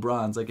pair of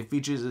LeBrons. Like, it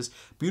features this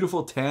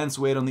beautiful tan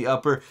suede on the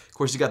upper. Of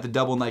course, you got the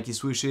double Nike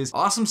swooshes.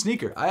 Awesome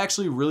sneaker. I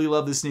actually really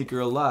love this sneaker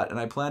a lot, and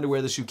I plan to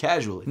wear the shoe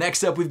casually.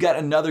 Next up, we've got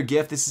another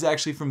gift. This is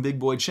actually from Big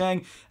Boy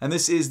Chang, and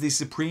this is the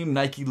Supreme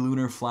Nike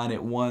Lunar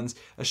Flyknit 1s,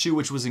 a shoe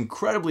which was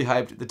incredibly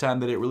hyped at the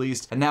time that it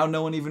released, and now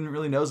no one even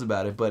really knows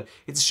about it, but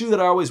it's a shoe that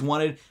I always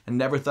wanted and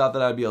never thought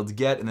that I'd be able to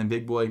get, and then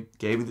Big Boy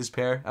gave me this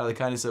pair out of the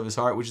kindness of his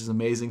heart, which is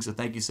amazing, so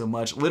thank you so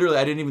much. Literally,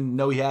 I didn't even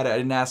know he had it. I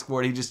didn't ask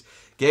for it. He just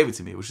gave it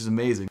to me, which is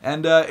amazing.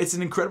 And it's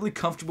an incredibly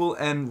comfortable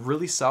and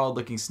really solid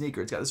looking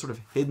sneaker. It's got this sort of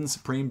hidden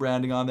Supreme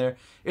branding on there.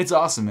 It's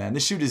awesome, man.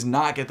 This shoe does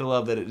not get the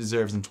love that it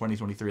deserves in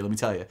 2023, let me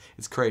tell you.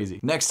 It's crazy.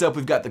 Next up,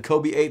 we've got the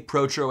Kobe 8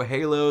 Protro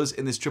Halos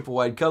in this triple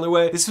wide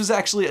colorway. This was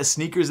actually a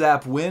Sneakers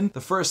app win.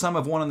 The first time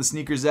I've won on the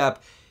Sneakers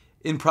app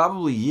in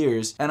probably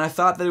years, and I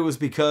thought that it was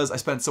because I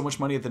spent so much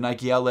money at the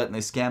Nike outlet and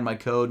they scanned my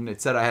code and it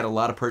said I had a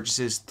lot of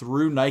purchases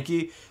through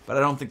Nike, but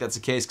I don't think that's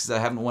the case because I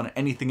haven't won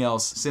anything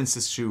else since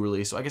this shoe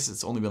release, so I guess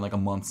it's only been like a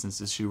month since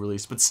this shoe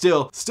release, but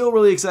still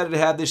really excited to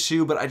have this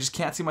shoe, but I just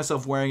can't see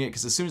myself wearing it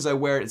because as soon as I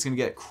wear it, it's going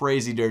to get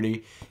crazy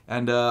dirty,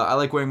 and I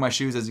like wearing my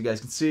shoes, as you guys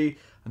can see,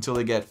 until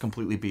they get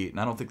completely beat,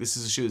 and I don't think this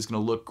is a shoe that's going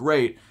to look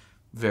great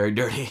very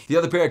dirty. The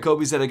other pair of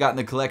Kobe's that I got in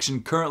the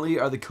collection currently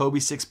are the Kobe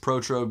 6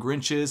 Protro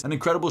Grinches. An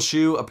incredible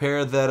shoe, a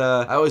pair that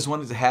I always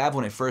wanted to have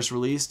when it first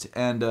released,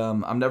 and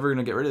I'm never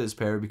gonna get rid of this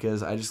pair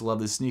because I just love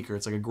this sneaker.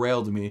 It's like a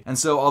grail to me. And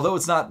so although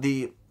it's not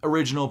the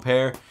original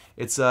pair,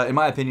 it's, in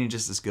my opinion,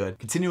 just as good.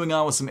 Continuing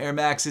on with some Air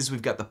Maxes,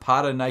 we've got the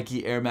Pata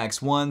Nike Air Max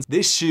 1s.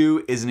 This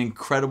shoe is an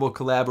incredible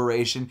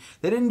collaboration.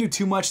 They didn't do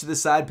too much to the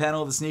side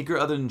panel of the sneaker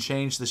other than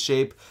change the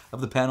shape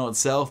of the panel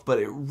itself, but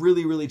it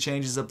really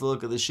changes up the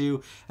look of the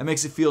shoe and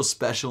makes it feel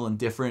special and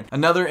different.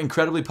 Another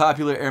incredibly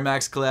popular Air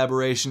Max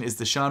collaboration is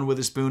the Sean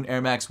Witherspoon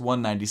Air Max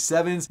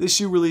 197s. This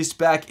shoe released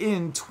back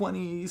in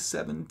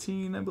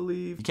 2017, I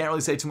believe. You can't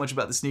really say too much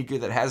about the sneaker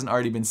that hasn't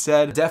already been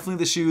said.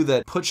 Definitely the shoe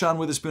that put Sean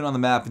Witherspoon on the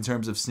map in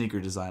terms of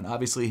sneaker design.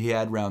 Obviously, he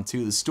had round 2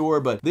 of the store,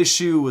 but this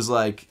shoe was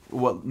like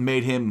what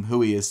made him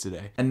who he is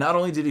today. And not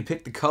only did he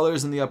pick the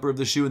colors in the upper of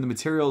the shoe and the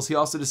materials, he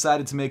also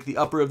decided to make the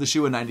upper of the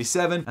shoe a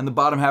 97 and the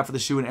bottom half of the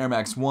shoe an Air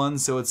Max 1,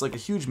 so it's like a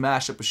huge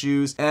mashup of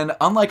shoes. And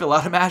unlike a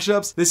lot of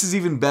mashups, this is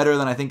even better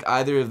than I think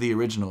either of the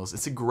originals.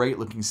 It's a great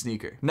looking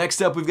sneaker.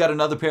 Next up, we've got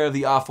another pair of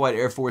the Off-White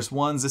Air Force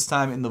 1s, this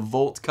time in the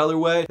Volt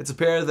colorway. It's a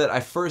pair that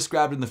I first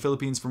grabbed in the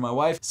Philippines for my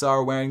wife, saw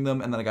her wearing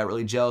them, and then I got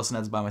really jealous and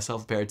had to buy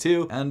myself a pair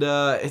too. And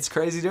it's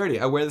crazy dirty.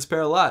 I wear this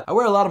pair a lot. I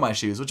wear a lot of my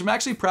shoes, which I'm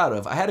actually proud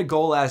of. I had a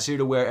goal last year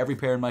to wear every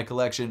pair in my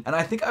collection, and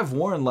I think I've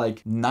worn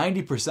like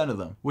 90% of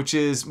them, which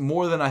is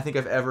more than I think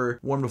I've ever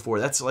worn before.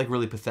 That's like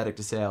really pathetic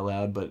to say out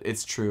loud, but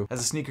it's true. As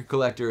a sneaker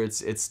collector,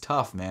 it's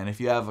tough, man. If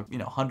you have, you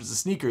know, hundreds of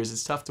sneakers,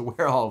 it's tough to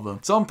wear all of them.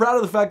 So I'm proud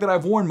of the fact that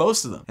I've worn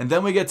most of them. And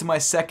then we get to my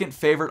second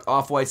favorite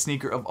Off-White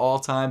sneaker of all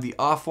time, the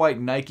Off-White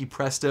Nike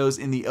Prestos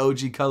in the OG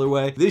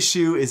colorway. This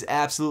shoe is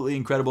absolutely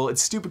incredible.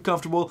 It's stupid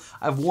comfortable.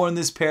 I've worn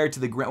this pair to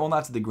the ground, well,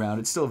 not to the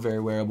ground, it's still very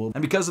wearable.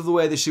 And because of the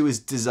way the shoe is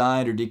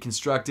designed or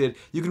deconstructed,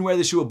 you can wear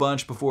the shoe a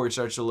bunch before it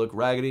starts to look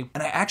raggedy.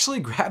 And I actually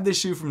grabbed this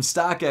shoe from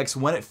StockX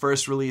when it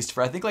first released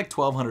for I think like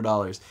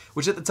 $1,200,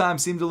 which at the time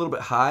seemed a little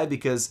bit high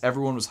because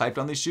everyone was hyped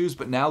on these shoes,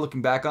 but now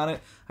looking back on it,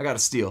 I got a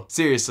steal.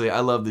 Seriously, I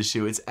love this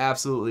shoe. It's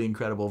absolutely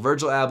incredible.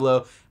 Virgil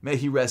Abloh, may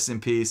he rest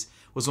in peace,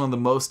 was one of the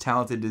most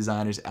talented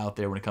designers out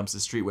there when it comes to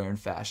streetwear and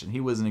fashion. He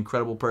was an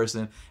incredible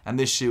person, and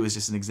this shoe is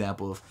just an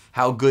example of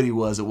how good he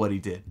was at what he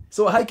did.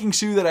 So a hiking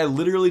shoe that I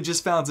literally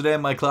just found today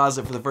in my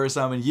closet for the first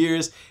time in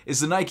years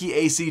is the Nike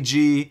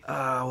ACG,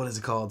 what is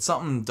it called?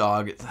 Something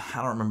dog. I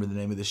don't remember the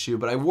name of this shoe,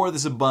 but I wore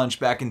this a bunch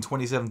back in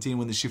 2017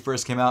 when the shoe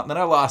first came out, and then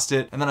I lost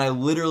it, and then I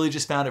literally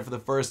just found it for the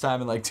first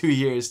time in like 2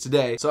 years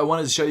today. So I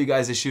wanted to show you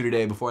guys this shoe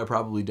today before I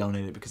probably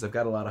donate it because I've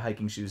got a lot of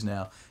hiking shoes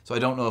now, so I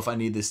don't know if I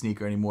need this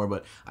sneaker anymore,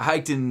 but I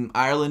hiked in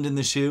Ireland in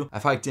this shoe.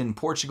 I've hiked in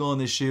Portugal in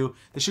this shoe.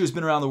 The shoe has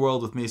been around the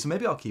world with me, so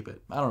maybe I'll keep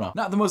it. I don't know.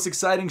 Not the most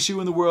exciting shoe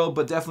in the world,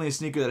 but definitely a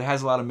sneaker that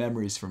has a lot of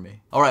memories for me.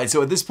 All right,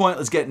 so at this point,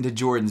 let's get into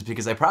Jordans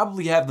because I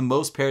probably have the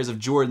most pairs of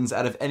Jordans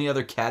out of any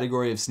other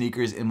category of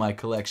sneakers in my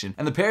collection.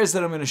 And the pairs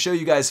that I'm going to show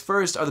you guys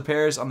first are the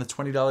pairs on the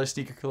 $20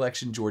 sneaker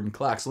collection Jordan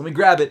clock. So let me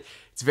grab it.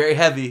 It's very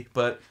heavy,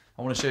 but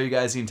I want to show you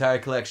guys the entire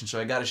collection, so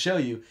I got to show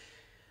you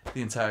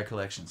the entire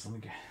collection. So let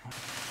me get...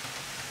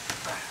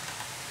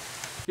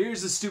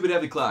 Here's the stupid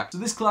heavy clock. So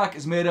this clock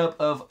is made up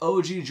of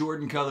OG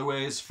Jordan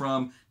colorways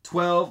from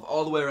 12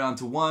 all the way around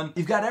to 1.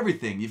 You've got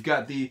everything. You've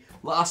got the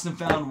lost and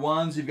found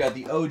 1s, you've got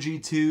the OG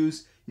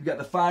 2s, you've got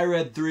the fire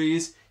red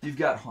 3s, you've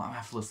got, hold on, I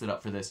have to list it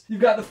up for this. You've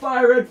got the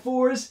fire red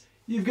 4s,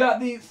 you've got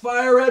the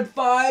fire red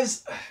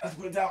 5s, I have to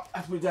put it down, I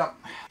have to put it down.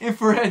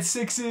 Infrared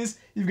 6s,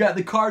 you've got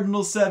the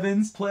Cardinal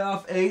 7s,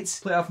 playoff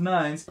 8s, playoff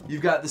 9s,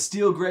 you've got the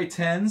steel gray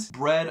 10s,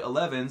 bread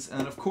 11s, and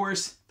then of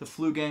course, the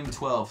flu game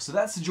 12. So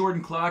that's the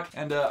Jordan clock,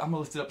 and I'm gonna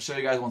lift it up and show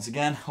you guys once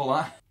again. Hold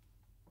on.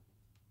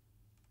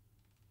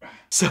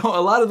 So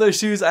a lot of those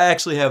shoes I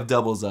actually have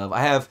doubles of. I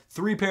have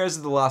 3 pairs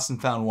of the lost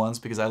and found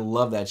 1s because I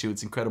love that shoe.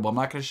 It's incredible. I'm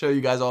not going to show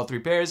you guys all 3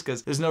 pairs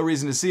because there's no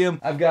reason to see them.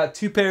 I've got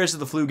 2 pairs of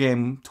the flu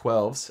game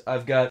 12s.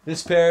 I've got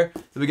this pair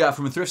that we got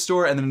from a thrift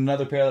store and then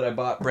another pair that I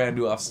bought brand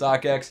new off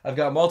StockX. I've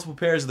got multiple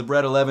pairs of the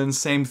bread 11s.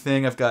 Same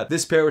thing. I've got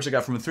this pair which I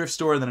got from a thrift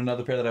store and then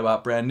another pair that I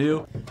bought brand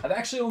new. I've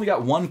actually only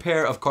got 1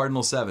 pair of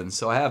Cardinal 7s.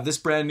 So I have this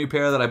brand new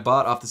pair that I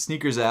bought off the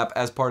sneakers app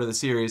as part of the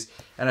series,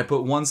 and I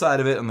put one side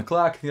of it on the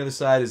clock, the other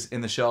side is in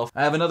the shelf.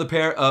 I have another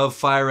pair of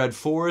fire red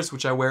 4s,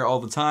 which I wear all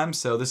the time.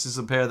 So this is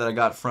a pair that I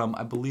got from,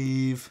 I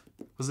believe,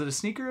 was it a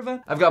sneaker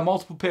event? I've got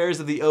multiple pairs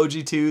of the OG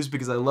 2s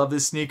because I love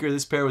this sneaker.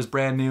 This pair was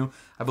brand new,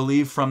 I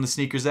believe, from the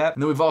sneakers app.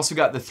 And then we've also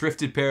got the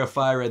thrifted pair of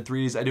fire red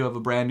 3s. I do have a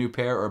brand new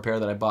pair, or a pair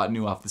that I bought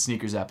new off the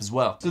sneakers app as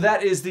well. So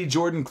that is the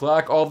Jordan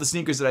clock. All of the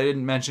sneakers that I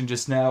didn't mention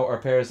just now are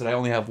pairs that I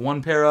only have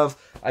 1 pair of.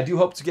 I do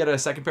hope to get a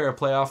second pair of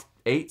playoff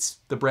 8s,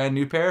 the brand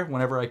new pair,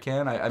 whenever I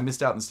can. I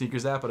missed out on the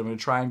sneakers app, but I'm going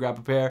to try and grab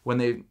a pair when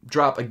they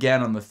drop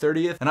again on the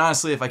 30th. And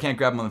honestly, if I can't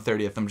grab them on the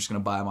 30th, I'm just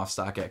going to buy them off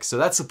StockX. So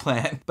that's the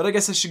plan. But I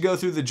guess I should go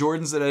through the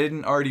Jordans that I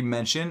didn't already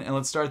mention, and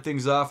let's start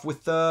things off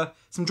with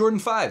some Jordan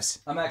 5s.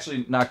 I'm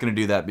actually not going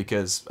to do that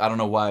because I don't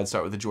know why I'd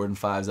start with the Jordan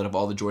 5s out of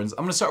all the Jordans.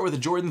 I'm going to start with the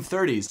Jordan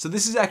 30s. So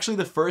this is actually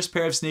the first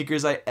pair of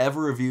sneakers I ever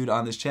reviewed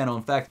on this channel.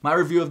 In fact, my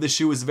review of this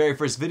shoe was the very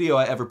first video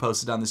I ever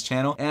posted on this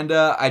channel. And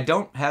I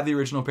don't have the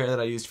original pair that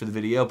I used for the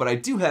video, but I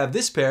do have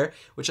this pair,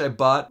 which I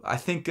bought, I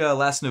think,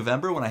 last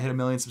November when I hit 1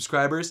 million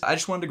subscribers. I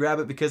just wanted to grab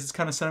it because it's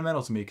kind of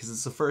sentimental to me because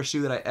it's the first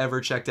shoe that I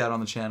ever checked out on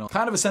the channel.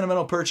 Kind of a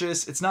sentimental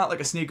purchase. It's not like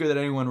a sneaker that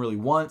anyone really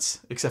wants,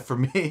 except for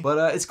me,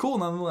 but it's cool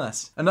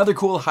nonetheless. Another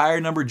cool higher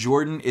number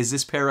Jordan is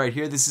this pair right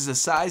here. This is a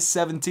size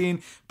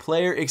 17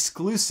 player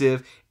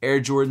exclusive Air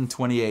Jordan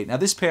 28. Now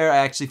this pair I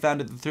actually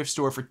found at the thrift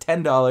store for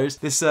 $10.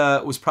 This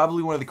was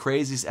probably one of the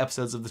craziest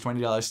episodes of the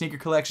 $20 sneaker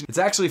collection. It's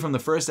actually from the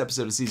first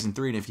episode of season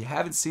 3, and if you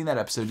haven't seen that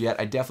episode yet,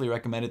 I definitely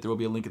recommend it. There will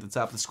be a link at the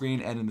top of the screen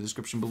and in the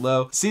description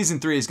below. Season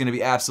 3 is going to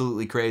be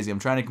absolutely crazy. I'm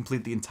trying to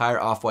complete the entire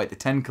Off-White the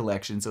 10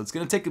 collection, so it's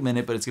going to take a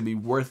minute, but it's going to be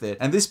worth it.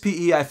 And this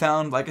PE I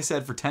found, like I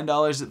said, for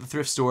 $10 at the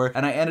thrift store,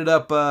 and I ended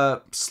up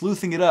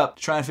sleuthing it up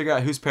to try and figure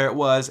out whose pair it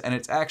was, and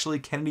it's actually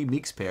Kennedy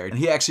Meek's pair. And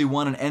he actually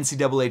won an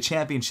NCAA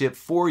championship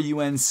for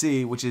UNC,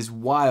 which is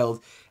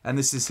wild. And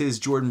this is his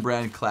Jordan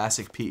Brand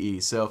Classic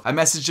PE. So I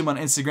messaged him on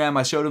Instagram,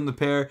 I showed him the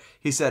pair.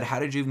 He said, "How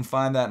did you even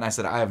find that?" And I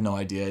said, "I have no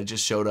idea, it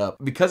just showed up."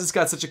 Because it's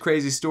got such a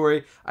crazy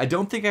story, I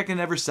don't think I can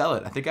ever sell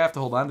it. I think I have to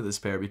hold on to this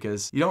pair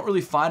because you don't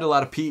really find a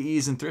lot of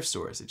PEs in thrift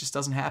stores. It just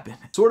doesn't happen.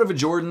 Sort of a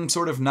Jordan,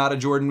 sort of not a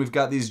Jordan. We've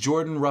got these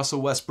Jordan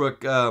Russell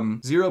Westbrook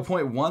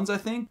 0.1s, I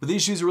think. But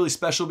these shoes are really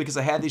special because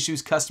I had these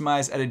shoes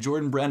customized at a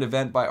Jordan Brand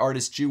event by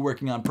artist Jew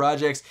working on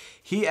projects.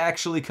 He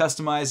actually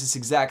customized this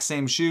exact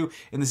same shoe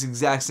in this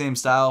exact same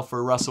style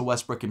for Russell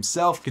Westbrook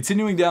himself.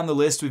 Continuing down the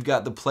list, we've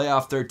got the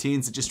Playoff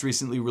 13s that just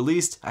recently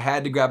released. I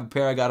had to grab a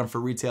pair. I got them for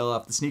retail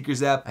off the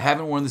sneakers app. I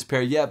haven't worn this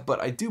pair yet,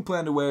 but I do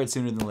plan to wear it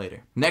sooner than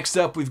later. Next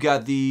up, we've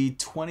got the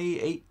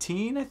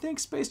 2018, I think,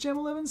 Space Jam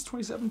 11s,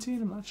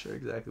 2017. I'm not sure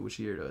exactly which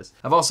year it was.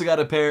 I've also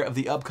got a pair of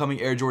the upcoming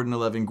Air Jordan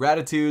 11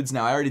 Gratitudes.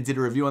 Now, I already did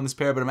a review on this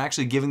pair, but I'm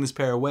actually giving this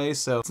pair away,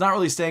 so it's not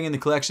really staying in the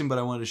collection, but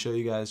I wanted to show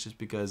you guys just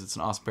because it's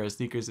an awesome pair of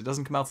sneakers. It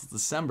doesn't come out until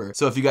December,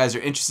 so if you guys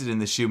are interested in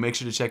this shoe, make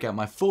sure to check out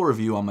my full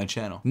review on my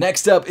channel.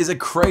 Next up is a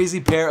crazy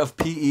pair of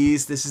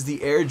PEs. This is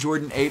the Air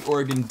Jordan 8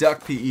 Oregon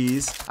Duck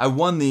PEs. I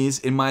won these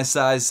in my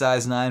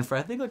size 9, for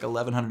I think like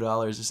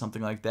 $1,100 or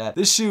something like that.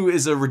 This shoe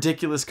is a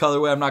ridiculous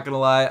colorway, I'm not gonna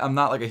lie. I'm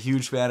not like a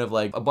huge fan of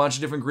like a bunch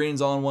of different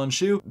greens all in one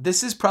shoe.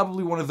 This is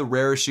probably one of the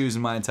rarest shoes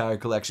in my entire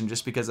collection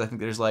just because I think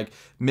there's like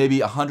maybe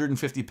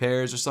 150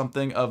 pairs or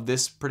something of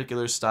this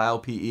particular style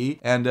PE,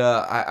 and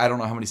I don't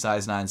know how many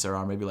size 9s there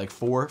are, maybe like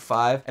 4,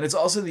 5, and it's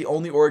also the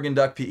only Oregon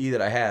Duck PE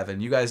that I have,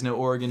 and you guys know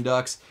Oregon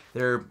Ducks.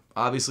 They're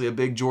obviously a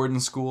big Jordan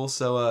school,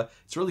 so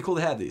it's really cool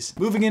to have these.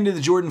 Moving into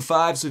the Jordan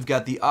 5s, we've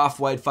got the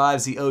off-white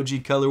 5s, the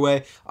OG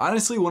colorway.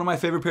 Honestly, one of my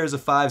favorite pairs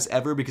of 5s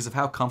ever because of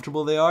how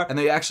comfortable they are, and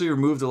they actually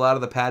removed a lot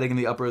of the padding in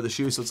the upper of the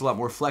shoe, so it's a lot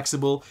more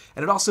flexible,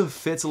 and it also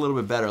fits a little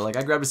bit better. Like,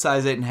 I grabbed a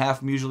size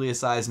 8.5, I'm usually a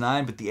size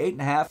 9, but the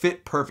 8.5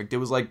 fit perfect. It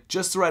was like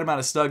just the right amount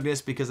of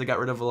snugness because I got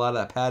rid of a lot of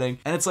that padding,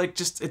 and it's like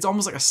it's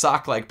almost like a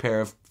sock-like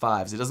pair of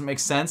 5s. It doesn't make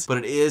sense, but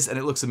it is, and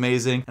it looks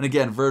amazing. And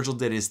again, Virgil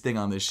did his thing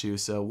on this shoe,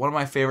 so one of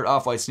my favorite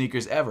off-white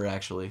sneakers ever,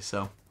 actually,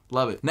 so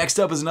love it. Next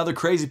up is another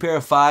crazy pair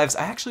of 5s.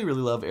 I actually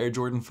really love Air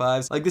Jordan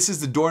 5s. Like, this is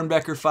the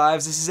Dornbecker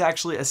 5s. This is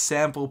actually a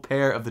sample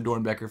pair of the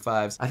Dornbecker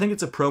 5s. I think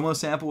it's a promo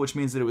sample, which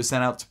means that it was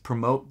sent out to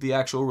promote the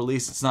actual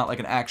release. It's not like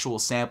an actual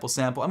sample.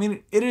 I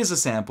mean, it is a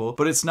sample,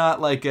 but it's not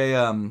like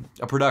a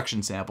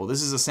production sample.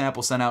 This is a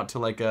sample sent out to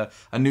like a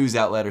news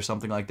outlet or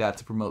something like that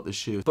to promote the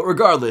shoe. But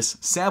regardless,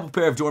 sample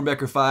pair of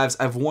Dornbecker 5s.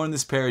 I've worn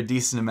this pair a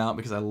decent amount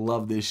because I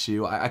love this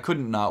shoe. I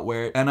couldn't not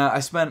wear it, and I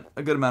spent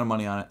a good amount of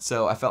money on it,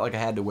 so I felt like I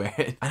had to wear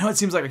it. I know it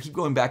seems like I keep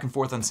going back and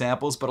forth on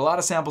samples, but a lot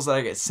of samples that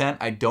I get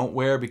sent I don't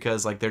wear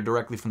because like they're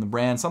directly from the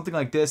brand. Something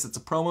like this, it's a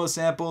promo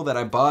sample that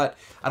I bought,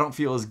 I don't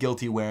feel as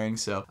guilty wearing,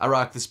 so I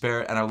rock this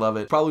pair and I love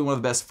it. Probably one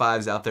of the best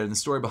 5s out there, and the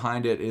story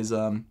behind it is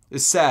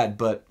sad,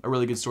 but a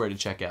really good story to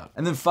check out.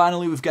 And then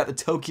finally, we've got the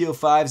Tokyo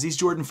 5s. These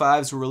Jordan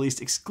 5s were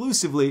released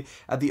exclusively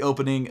at the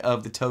opening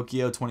of the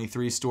Tokyo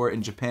 23 store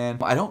in Japan.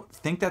 I don't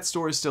think that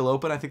store is still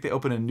open. I think they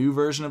opened a new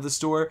version of the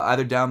store,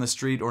 either down the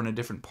street or in a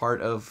different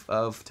part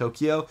of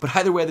Tokyo. But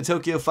either way, the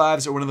Tokyo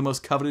 5s are one of the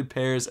most coveted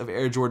pairs of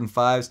Air Jordan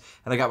 5s,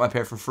 and I got my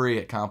pair for free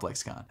at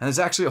ComplexCon. And there's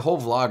actually a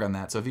whole vlog on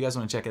that, so if you guys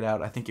want to check it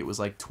out, I think it was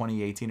like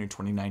 2018 or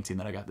 2019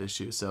 that I got this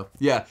shoe. So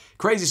yeah,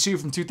 crazy shoe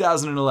from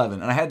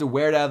 2011, and I had to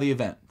wear it out of the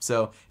event,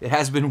 so it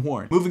has been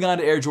worn. Moving on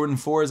to Air Jordan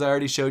 4s, I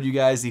already showed you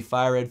guys the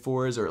Fire Red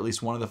 4s, or at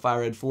least one of the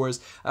Fire Red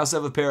 4s. I also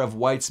have a pair of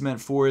white cement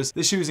 4s.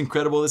 This shoe is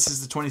incredible. This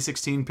is the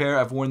 2016 pair.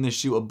 I've worn this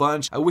shoe a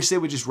bunch. I wish they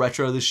would just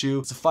retro this shoe.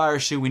 It's a fire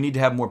shoe. We need to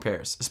have more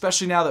pairs,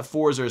 especially now that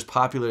 4s are as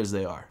popular as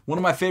they are. One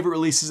of my favorite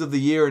releases of the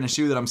year, and a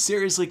shoe that I'm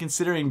seriously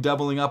considering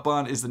doubling up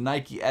on, is the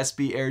Nike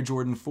SB Air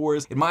Jordan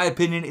 4s. In my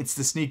opinion, it's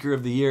the sneaker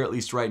of the year, at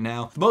least right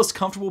now. The most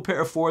comfortable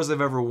pair of 4s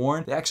I've ever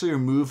worn. They actually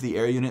remove the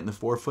air unit in the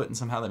forefoot, and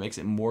somehow that makes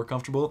it more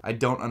comfortable. I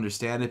don't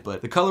understand it,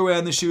 but the colorway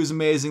on this shoe is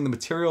amazing. The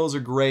materials are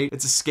great.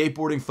 It's a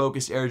skateboarding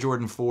focused Air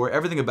Jordan 4.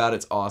 Everything about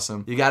it's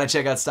awesome. You gotta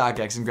check out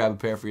StockX and grab a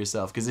pair for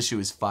yourself because this shoe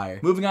is fire.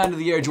 Moving on to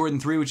the Air Jordan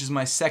 3, which is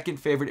my second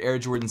favorite Air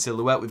Jordan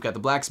silhouette. We've got the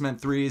black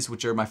cement 3s,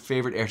 which are my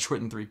favorite Air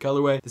Jordan 3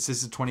 colorway. This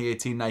is the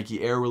 2018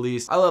 Nike Air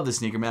release. I love this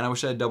sneaker, man. I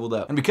wish I had doubled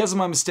up. And because of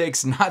my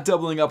mistakes not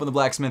doubling up on the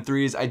black cement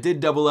 3s, I did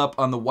double up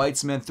on the white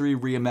cement 3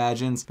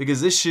 reimagines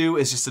because this shoe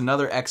is just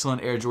another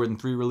excellent Air Jordan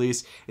 3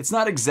 release. It's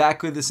not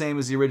exactly the same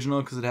as the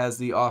original because it has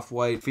the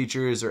off-white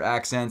features or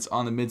accents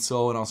on the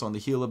midsole and also on the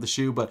heel of the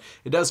shoe, but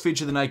it does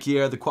feature the Nike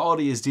Air. The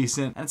quality is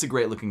decent, and it's a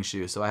great looking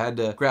shoe, so I had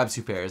to grab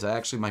 2 pairs. I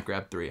actually might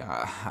grab 3.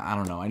 I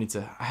don't know.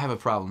 I have a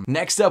problem.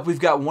 Next up, we've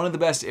got one of the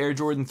best Air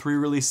Jordan 3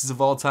 releases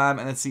of all time,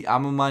 and it's the A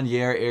Ma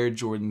Maniere Air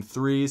Jordan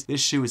 3s.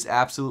 This shoe is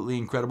absolutely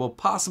incredible,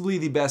 possibly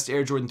the best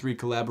Air Jordan 3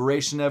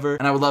 collaboration ever,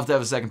 and I would love to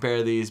have a second pair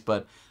of these,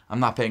 but I'm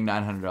not paying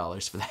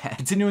 $900 for that.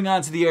 Continuing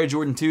on to the Air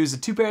Jordan 2s, the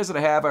 2 pairs that I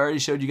have, I already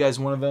showed you guys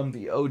one of them,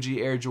 the OG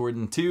Air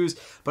Jordan 2s,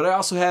 but I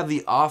also have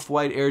the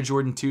off-white Air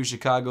Jordan 2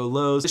 Chicago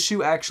Lows. This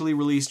shoe actually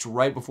released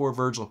right before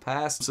Virgil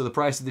passed, so the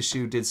price of the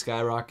shoe did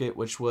skyrocket,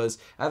 which was,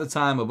 at the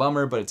time, a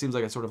bummer, but it seems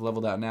like it's sort of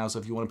leveled out now, so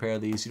if you want a pair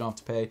of these, you don't have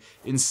to pay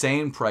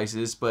insane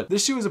prices, but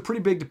this shoe is a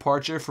pretty big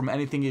departure from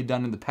anything he had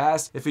done in the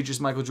past. It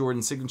features Michael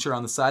Jordan's signature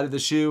on the side of the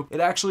shoe.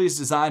 It actually is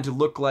designed to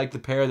look like the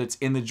pair that's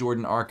in the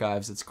Jordan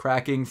archives. It's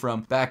cracking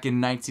from back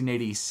in 1986.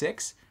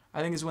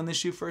 I think is when this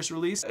shoe first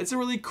released. It's a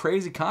really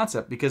crazy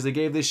concept because they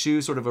gave this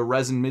shoe sort of a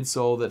resin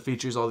midsole that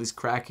features all these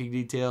cracking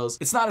details.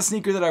 It's not a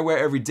sneaker that I wear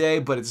every day,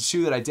 but it's a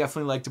shoe that I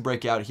definitely like to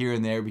break out here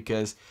and there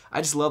because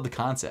I just love the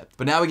concept.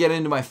 But now we get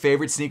into my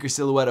favorite sneaker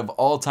silhouette of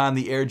all time,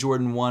 the Air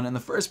Jordan 1. And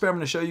the first pair I'm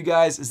going to show you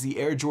guys is the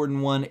Air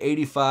Jordan 1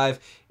 85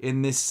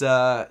 in this,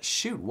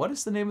 shoot, what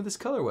is the name of this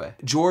colorway?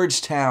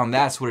 Georgetown,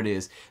 that's what it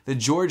is. The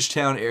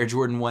Georgetown Air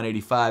Jordan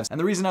 185s. And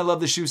the reason I love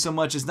this shoe so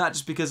much is not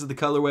just because of the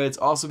colorway, it's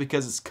also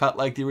because it's cut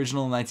like the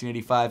original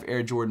 1985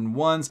 Air Jordan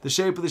 1s. The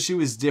shape of the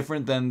shoe is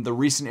different than the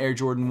recent Air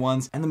Jordan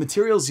 1s, and the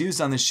materials used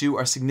on this shoe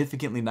are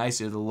significantly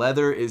nicer. The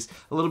leather is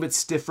a little bit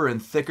stiffer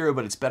and thicker,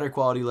 but it's better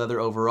quality leather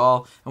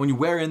overall. And when you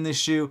wear in this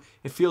shoe,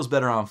 it feels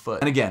better on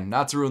foot. And again,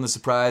 not to ruin the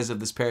surprise of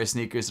this pair of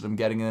sneakers that I'm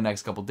getting in the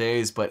next couple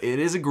days, but it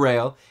is a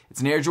grail.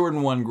 It's an Air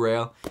Jordan 1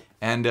 grail.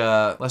 And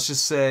let's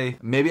just say,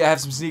 maybe I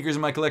have some sneakers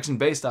in my collection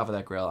based off of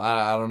that grail.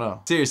 I don't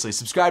know. Seriously,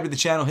 subscribe to the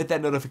channel, hit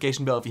that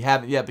notification bell if you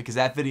haven't yet, because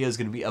that video is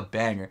going to be a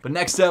banger. But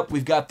next up,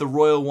 we've got the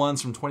Royal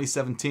Ones from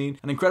 2017.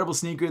 An incredible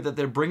sneaker that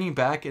they're bringing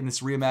back in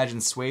this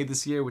reimagined suede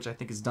this year, which I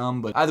think is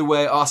dumb, but either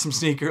way, awesome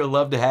sneaker. I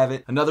love to have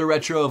it. Another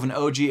retro of an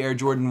OG Air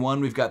Jordan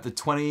 1. We've got the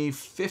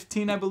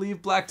 2015, I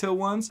believe, black toe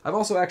ones. I've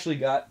also actually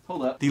got,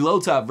 hold up, the low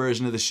top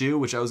version of the shoe,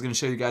 which I was going to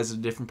show you guys in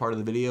a different part of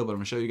the video, but I'm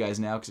going to show you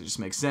guys now because it just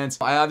makes sense.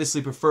 I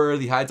obviously prefer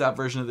the high top top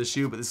version of the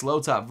shoe, but this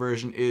low top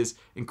version is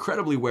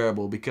incredibly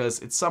wearable because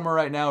it's summer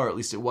right now, or at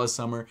least it was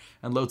summer,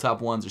 and low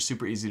top ones are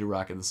super easy to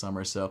rock in the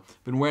summer. So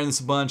I've been wearing this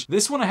a bunch.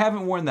 This one I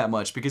haven't worn that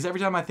much because every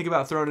time I think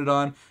about throwing it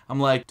on, I'm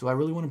like, do I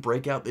really want to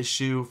break out this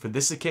shoe for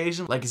this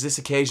occasion? Like, is this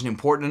occasion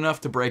important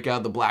enough to break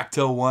out the black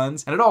toe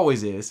ones? And it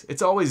always is.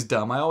 It's always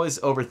dumb. I always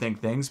overthink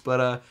things,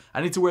 but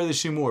I need to wear this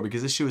shoe more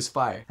because this shoe is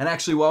fire. And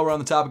actually, while we're on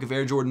the topic of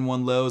Air Jordan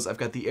 1 lows, I've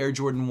got the Air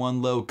Jordan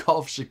 1 Low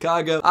Golf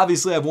Chicago.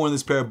 Obviously, I've worn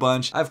this pair a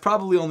bunch. I've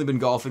probably only been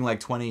golfing like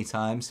 20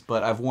 times,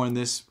 but I've worn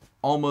this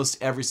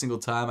almost every single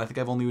time. I think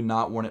I've only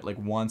not worn it like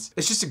once.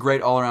 It's just a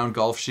great all-around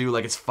golf shoe.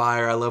 Like, it's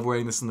fire. I love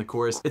wearing this in the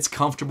course. It's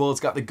comfortable. It's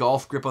got the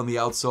golf grip on the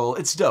outsole.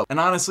 It's dope. And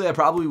honestly, I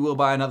probably will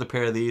buy another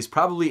pair of these,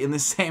 probably in the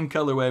same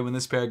colorway when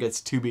this pair gets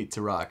too beat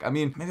to rock. I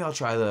mean, maybe I'll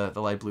try the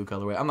light blue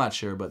colorway. I'm not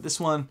sure, but this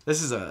one,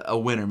 this is a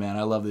winner, man.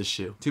 I love this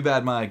shoe. Too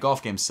bad my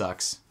golf game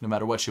sucks, no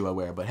matter what shoe I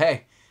wear, but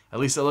hey, at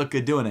least I look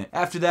good doing it.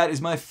 After that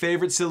is my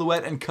favorite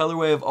silhouette and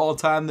colorway of all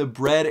time, the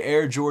Bread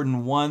Air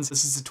Jordan 1s.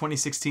 This is a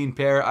 2016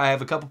 pair. I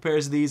have a couple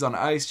pairs of these on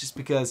ice just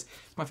because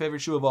it's my favorite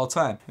shoe of all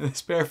time.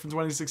 This pair from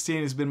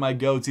 2016 has been my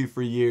go-to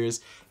for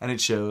years, and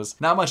it shows.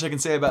 Not much I can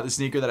say about the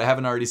sneaker that I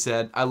haven't already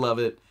said. I love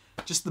it.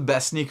 Just the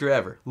best sneaker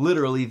ever.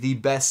 Literally the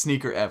best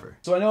sneaker ever.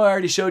 So I know I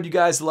already showed you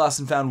guys the Lost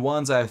and Found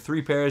 1s. I have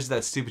 3 pairs of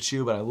that stupid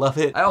shoe, but I love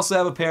it. I also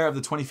have a pair of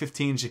the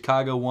 2015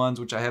 Chicago 1s,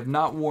 which I have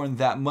not worn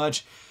that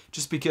much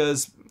just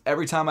because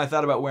every time I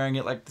thought about wearing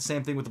it, like the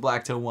same thing with the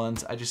black toe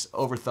ones, I just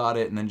overthought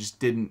it and then just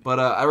didn't. But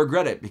I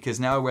regret it because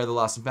now I wear the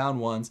Lost and Found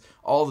ones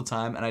all the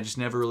time and I just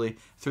never really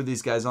threw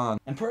these guys on.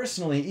 And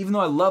personally, even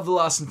though I love the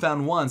Lost and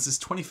Found ones, this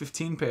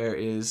 2015 pair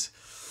is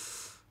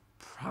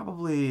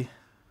probably,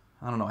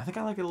 I don't know, I think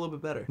I like it a little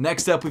bit better.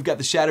 Next up, we've got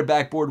the Shattered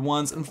Backboard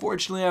ones.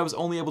 Unfortunately, I was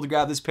only able to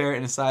grab this pair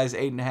in a size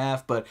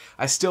 8.5, but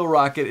I still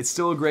rock it. It's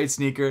still a great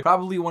sneaker.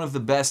 Probably one of the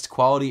best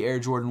quality Air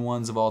Jordan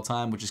 1s of all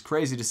time, which is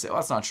crazy to say. Well,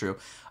 that's not true.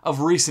 Of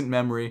recent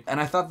memory.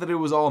 And I thought that it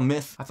was all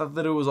myth. I thought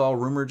that it was all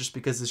rumor just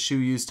because the shoe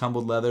used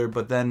tumbled leather,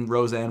 but then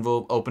Rose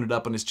Anvil opened it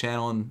up on his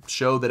channel and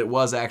showed that it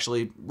was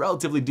actually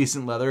relatively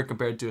decent leather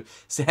compared to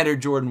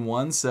standard Jordan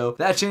 1s, so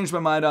that changed my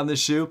mind on this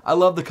shoe. I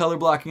love the color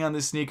blocking on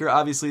this sneaker.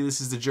 Obviously, this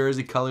is the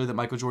jersey color that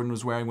Michael Jordan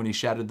was wearing when he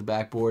shattered the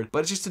backboard, but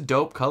it's just a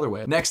dope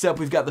colorway. Next up,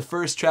 we've got the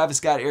first Travis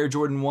Scott Air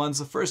Jordan 1s,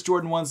 the first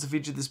Jordan 1s to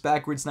feature this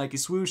backwards Nike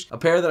swoosh, a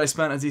pair that I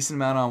spent a decent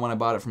amount on when I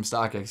bought it from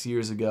StockX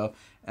years ago.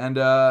 And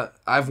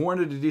I've worn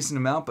it a decent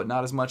amount, but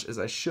not as much as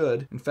I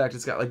should. In fact,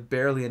 it's got like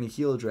barely any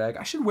heel drag.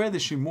 I should wear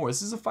this shoe more.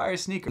 This is a fire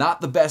sneaker. Not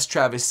the best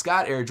Travis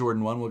Scott Air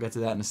Jordan 1, we'll get to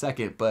that in a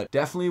second, but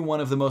definitely one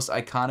of the most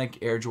iconic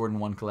Air Jordan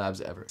 1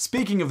 collabs ever.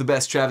 Speaking of the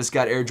best Travis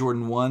Scott Air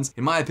Jordan 1s,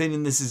 in my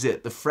opinion, this is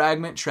it. The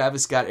Fragment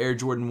Travis Scott Air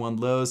Jordan 1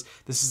 lows.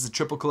 This is a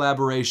triple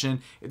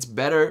collaboration. It's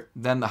better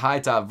than the high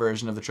top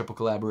version of the triple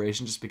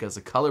collaboration just because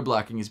the color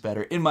blocking is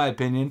better, in my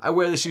opinion. I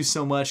wear the shoe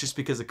so much just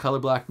because the color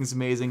blocking is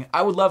amazing.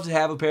 I would love to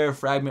have a pair of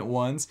Fragment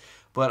 1s,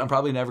 but I'm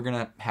probably never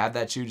gonna have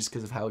that shoe just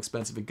because of how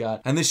expensive it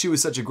got. And this shoe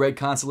is such a great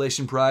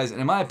consolation prize, and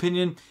in my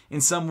opinion,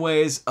 in some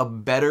ways, a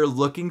better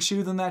looking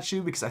shoe than that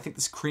shoe because I think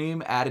this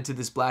cream added to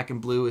this black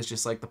and blue is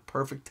just like the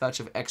perfect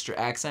touch of extra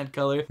accent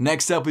color.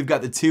 Next up, we've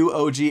got the 2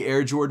 OG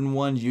Air Jordan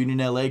 1 Union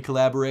LA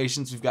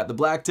collaborations. We've got the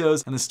black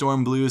toes and the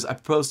storm blues. I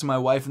proposed to my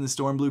wife in the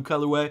storm blue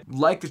colorway.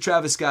 Like the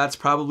Travis Scott's,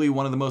 probably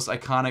one of the most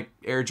iconic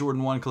Air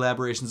Jordan 1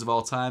 collaborations of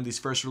all time. These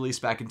first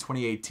released back in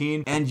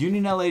 2018. And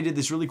Union LA did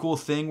this really cool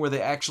thing where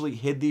they actually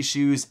hid these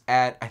shoes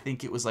at, I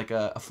think it was like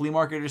a flea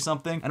market or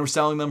something, and we're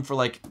selling them for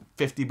like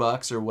 50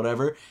 bucks or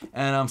whatever.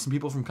 And some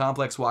people from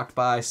Complex walked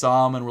by,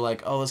 saw them, and were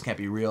like, oh, this can't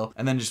be real.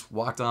 And then just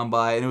walked on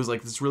by, and it was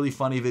like this really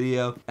funny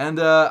video. And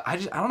I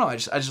don't know, I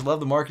just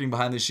love the marketing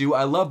behind this shoe.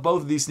 I love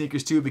both of these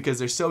sneakers too because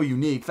they're so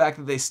unique. The fact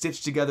that they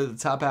stitched together the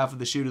top half of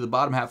the shoe to the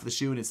bottom half of the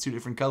shoe and it's 2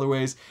 different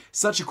colorways.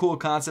 Such a cool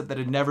concept that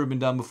had never been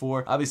done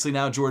before. Obviously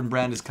now Jordan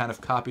Brand has kind of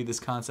copied this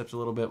concept a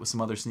little bit with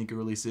some other sneaker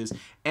releases.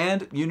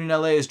 And Union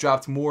LA has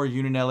dropped more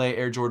Union LA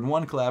Air Jordan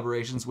 1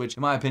 collaborations, which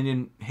in my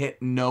opinion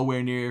hit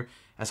nowhere near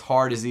as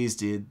hard as these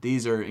did.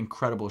 These are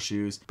incredible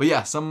shoes. But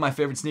yeah, some of my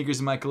favorite sneakers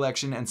in my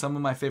collection and some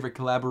of my favorite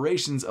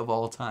collaborations of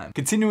all time.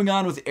 Continuing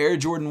on with Air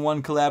Jordan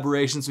 1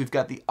 collaborations, we've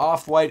got the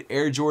Off-White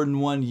Air Jordan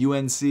 1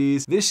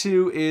 UNCs. This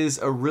shoe is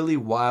a really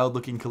wild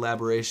looking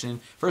collaboration.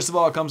 First of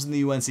all, it comes in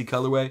the UNC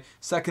colorway.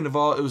 Second of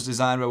all, it was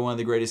designed by one of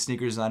the greatest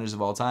sneaker designers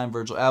of all time,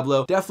 Virgil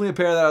Abloh. Definitely a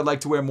pair that I'd like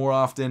to wear more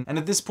often. And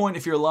at this point,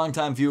 if you're a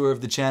longtime viewer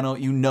of the channel,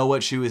 you know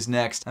what shoe is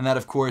next. And that,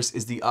 of course,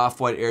 is the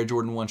Off-White Air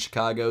Jordan 1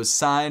 Chicago,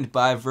 signed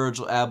by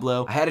Virgil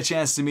Abloh. I had a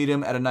chance to meet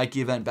him at a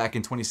Nike event back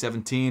in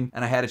 2017,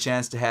 and I had a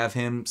chance to have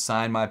him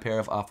sign my pair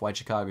of Off-White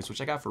Chicagos,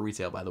 which I got for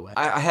retail, by the way.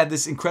 I had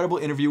this incredible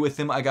interview with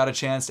him. I got a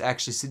chance to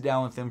actually sit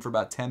down with him for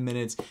about 10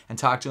 minutes and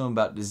talk to him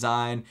about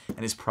design and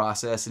his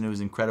process, and it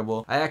was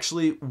incredible. I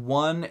actually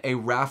won a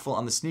raffle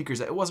on the sneakers.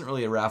 It wasn't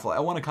really a raffle. I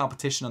won a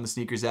competition on the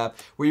sneakers app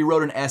where you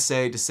wrote an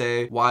essay to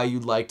say why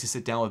you'd like to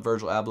sit down with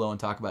Virgil Abloh and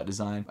talk about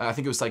design. I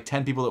think it was like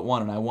 10 people that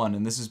won, and I won,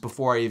 and this is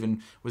before I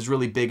even was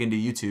really big into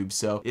YouTube,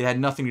 so it had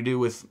nothing to do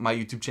with my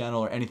YouTube channel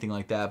channel or anything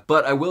like that.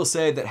 But I will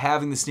say that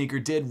having the sneaker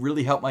did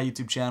really help my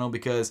YouTube channel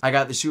because I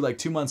got the shoe like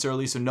 2 months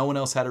early, so no one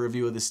else had a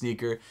review of the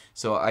sneaker,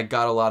 so I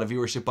got a lot of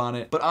viewership on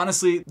it. But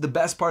honestly, the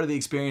best part of the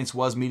experience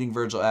was meeting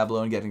Virgil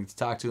Abloh and getting to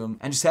talk to him,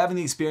 and just having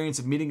the experience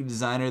of meeting a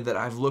designer that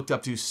I've looked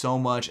up to so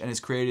much and has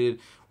created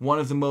one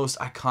of the most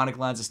iconic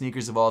lines of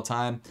sneakers of all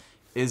time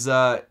is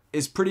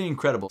pretty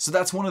incredible. So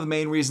that's one of the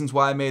main reasons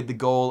why I made the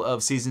goal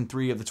of season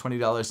 3 of the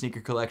 $20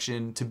 sneaker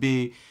collection to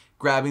be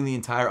grabbing the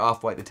entire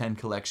Off-White the 10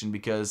 collection,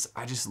 because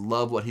I just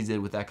love what he did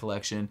with that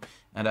collection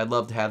and I'd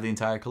love to have the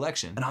entire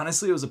collection. And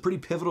honestly, it was a pretty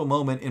pivotal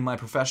moment in my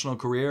professional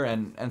career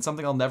and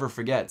something I'll never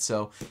forget.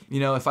 So,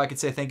 you know, if I could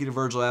say thank you to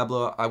Virgil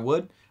Abloh, I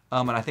would.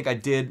 And I think I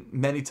did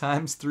many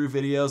times through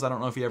videos. I don't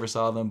know if you ever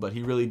saw them, but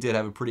he really did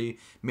have a pretty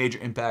major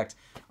impact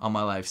on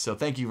my life. So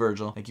thank you,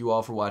 Virgil. Thank you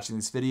all for watching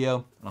this video,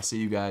 and I'll see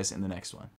you guys in the next one.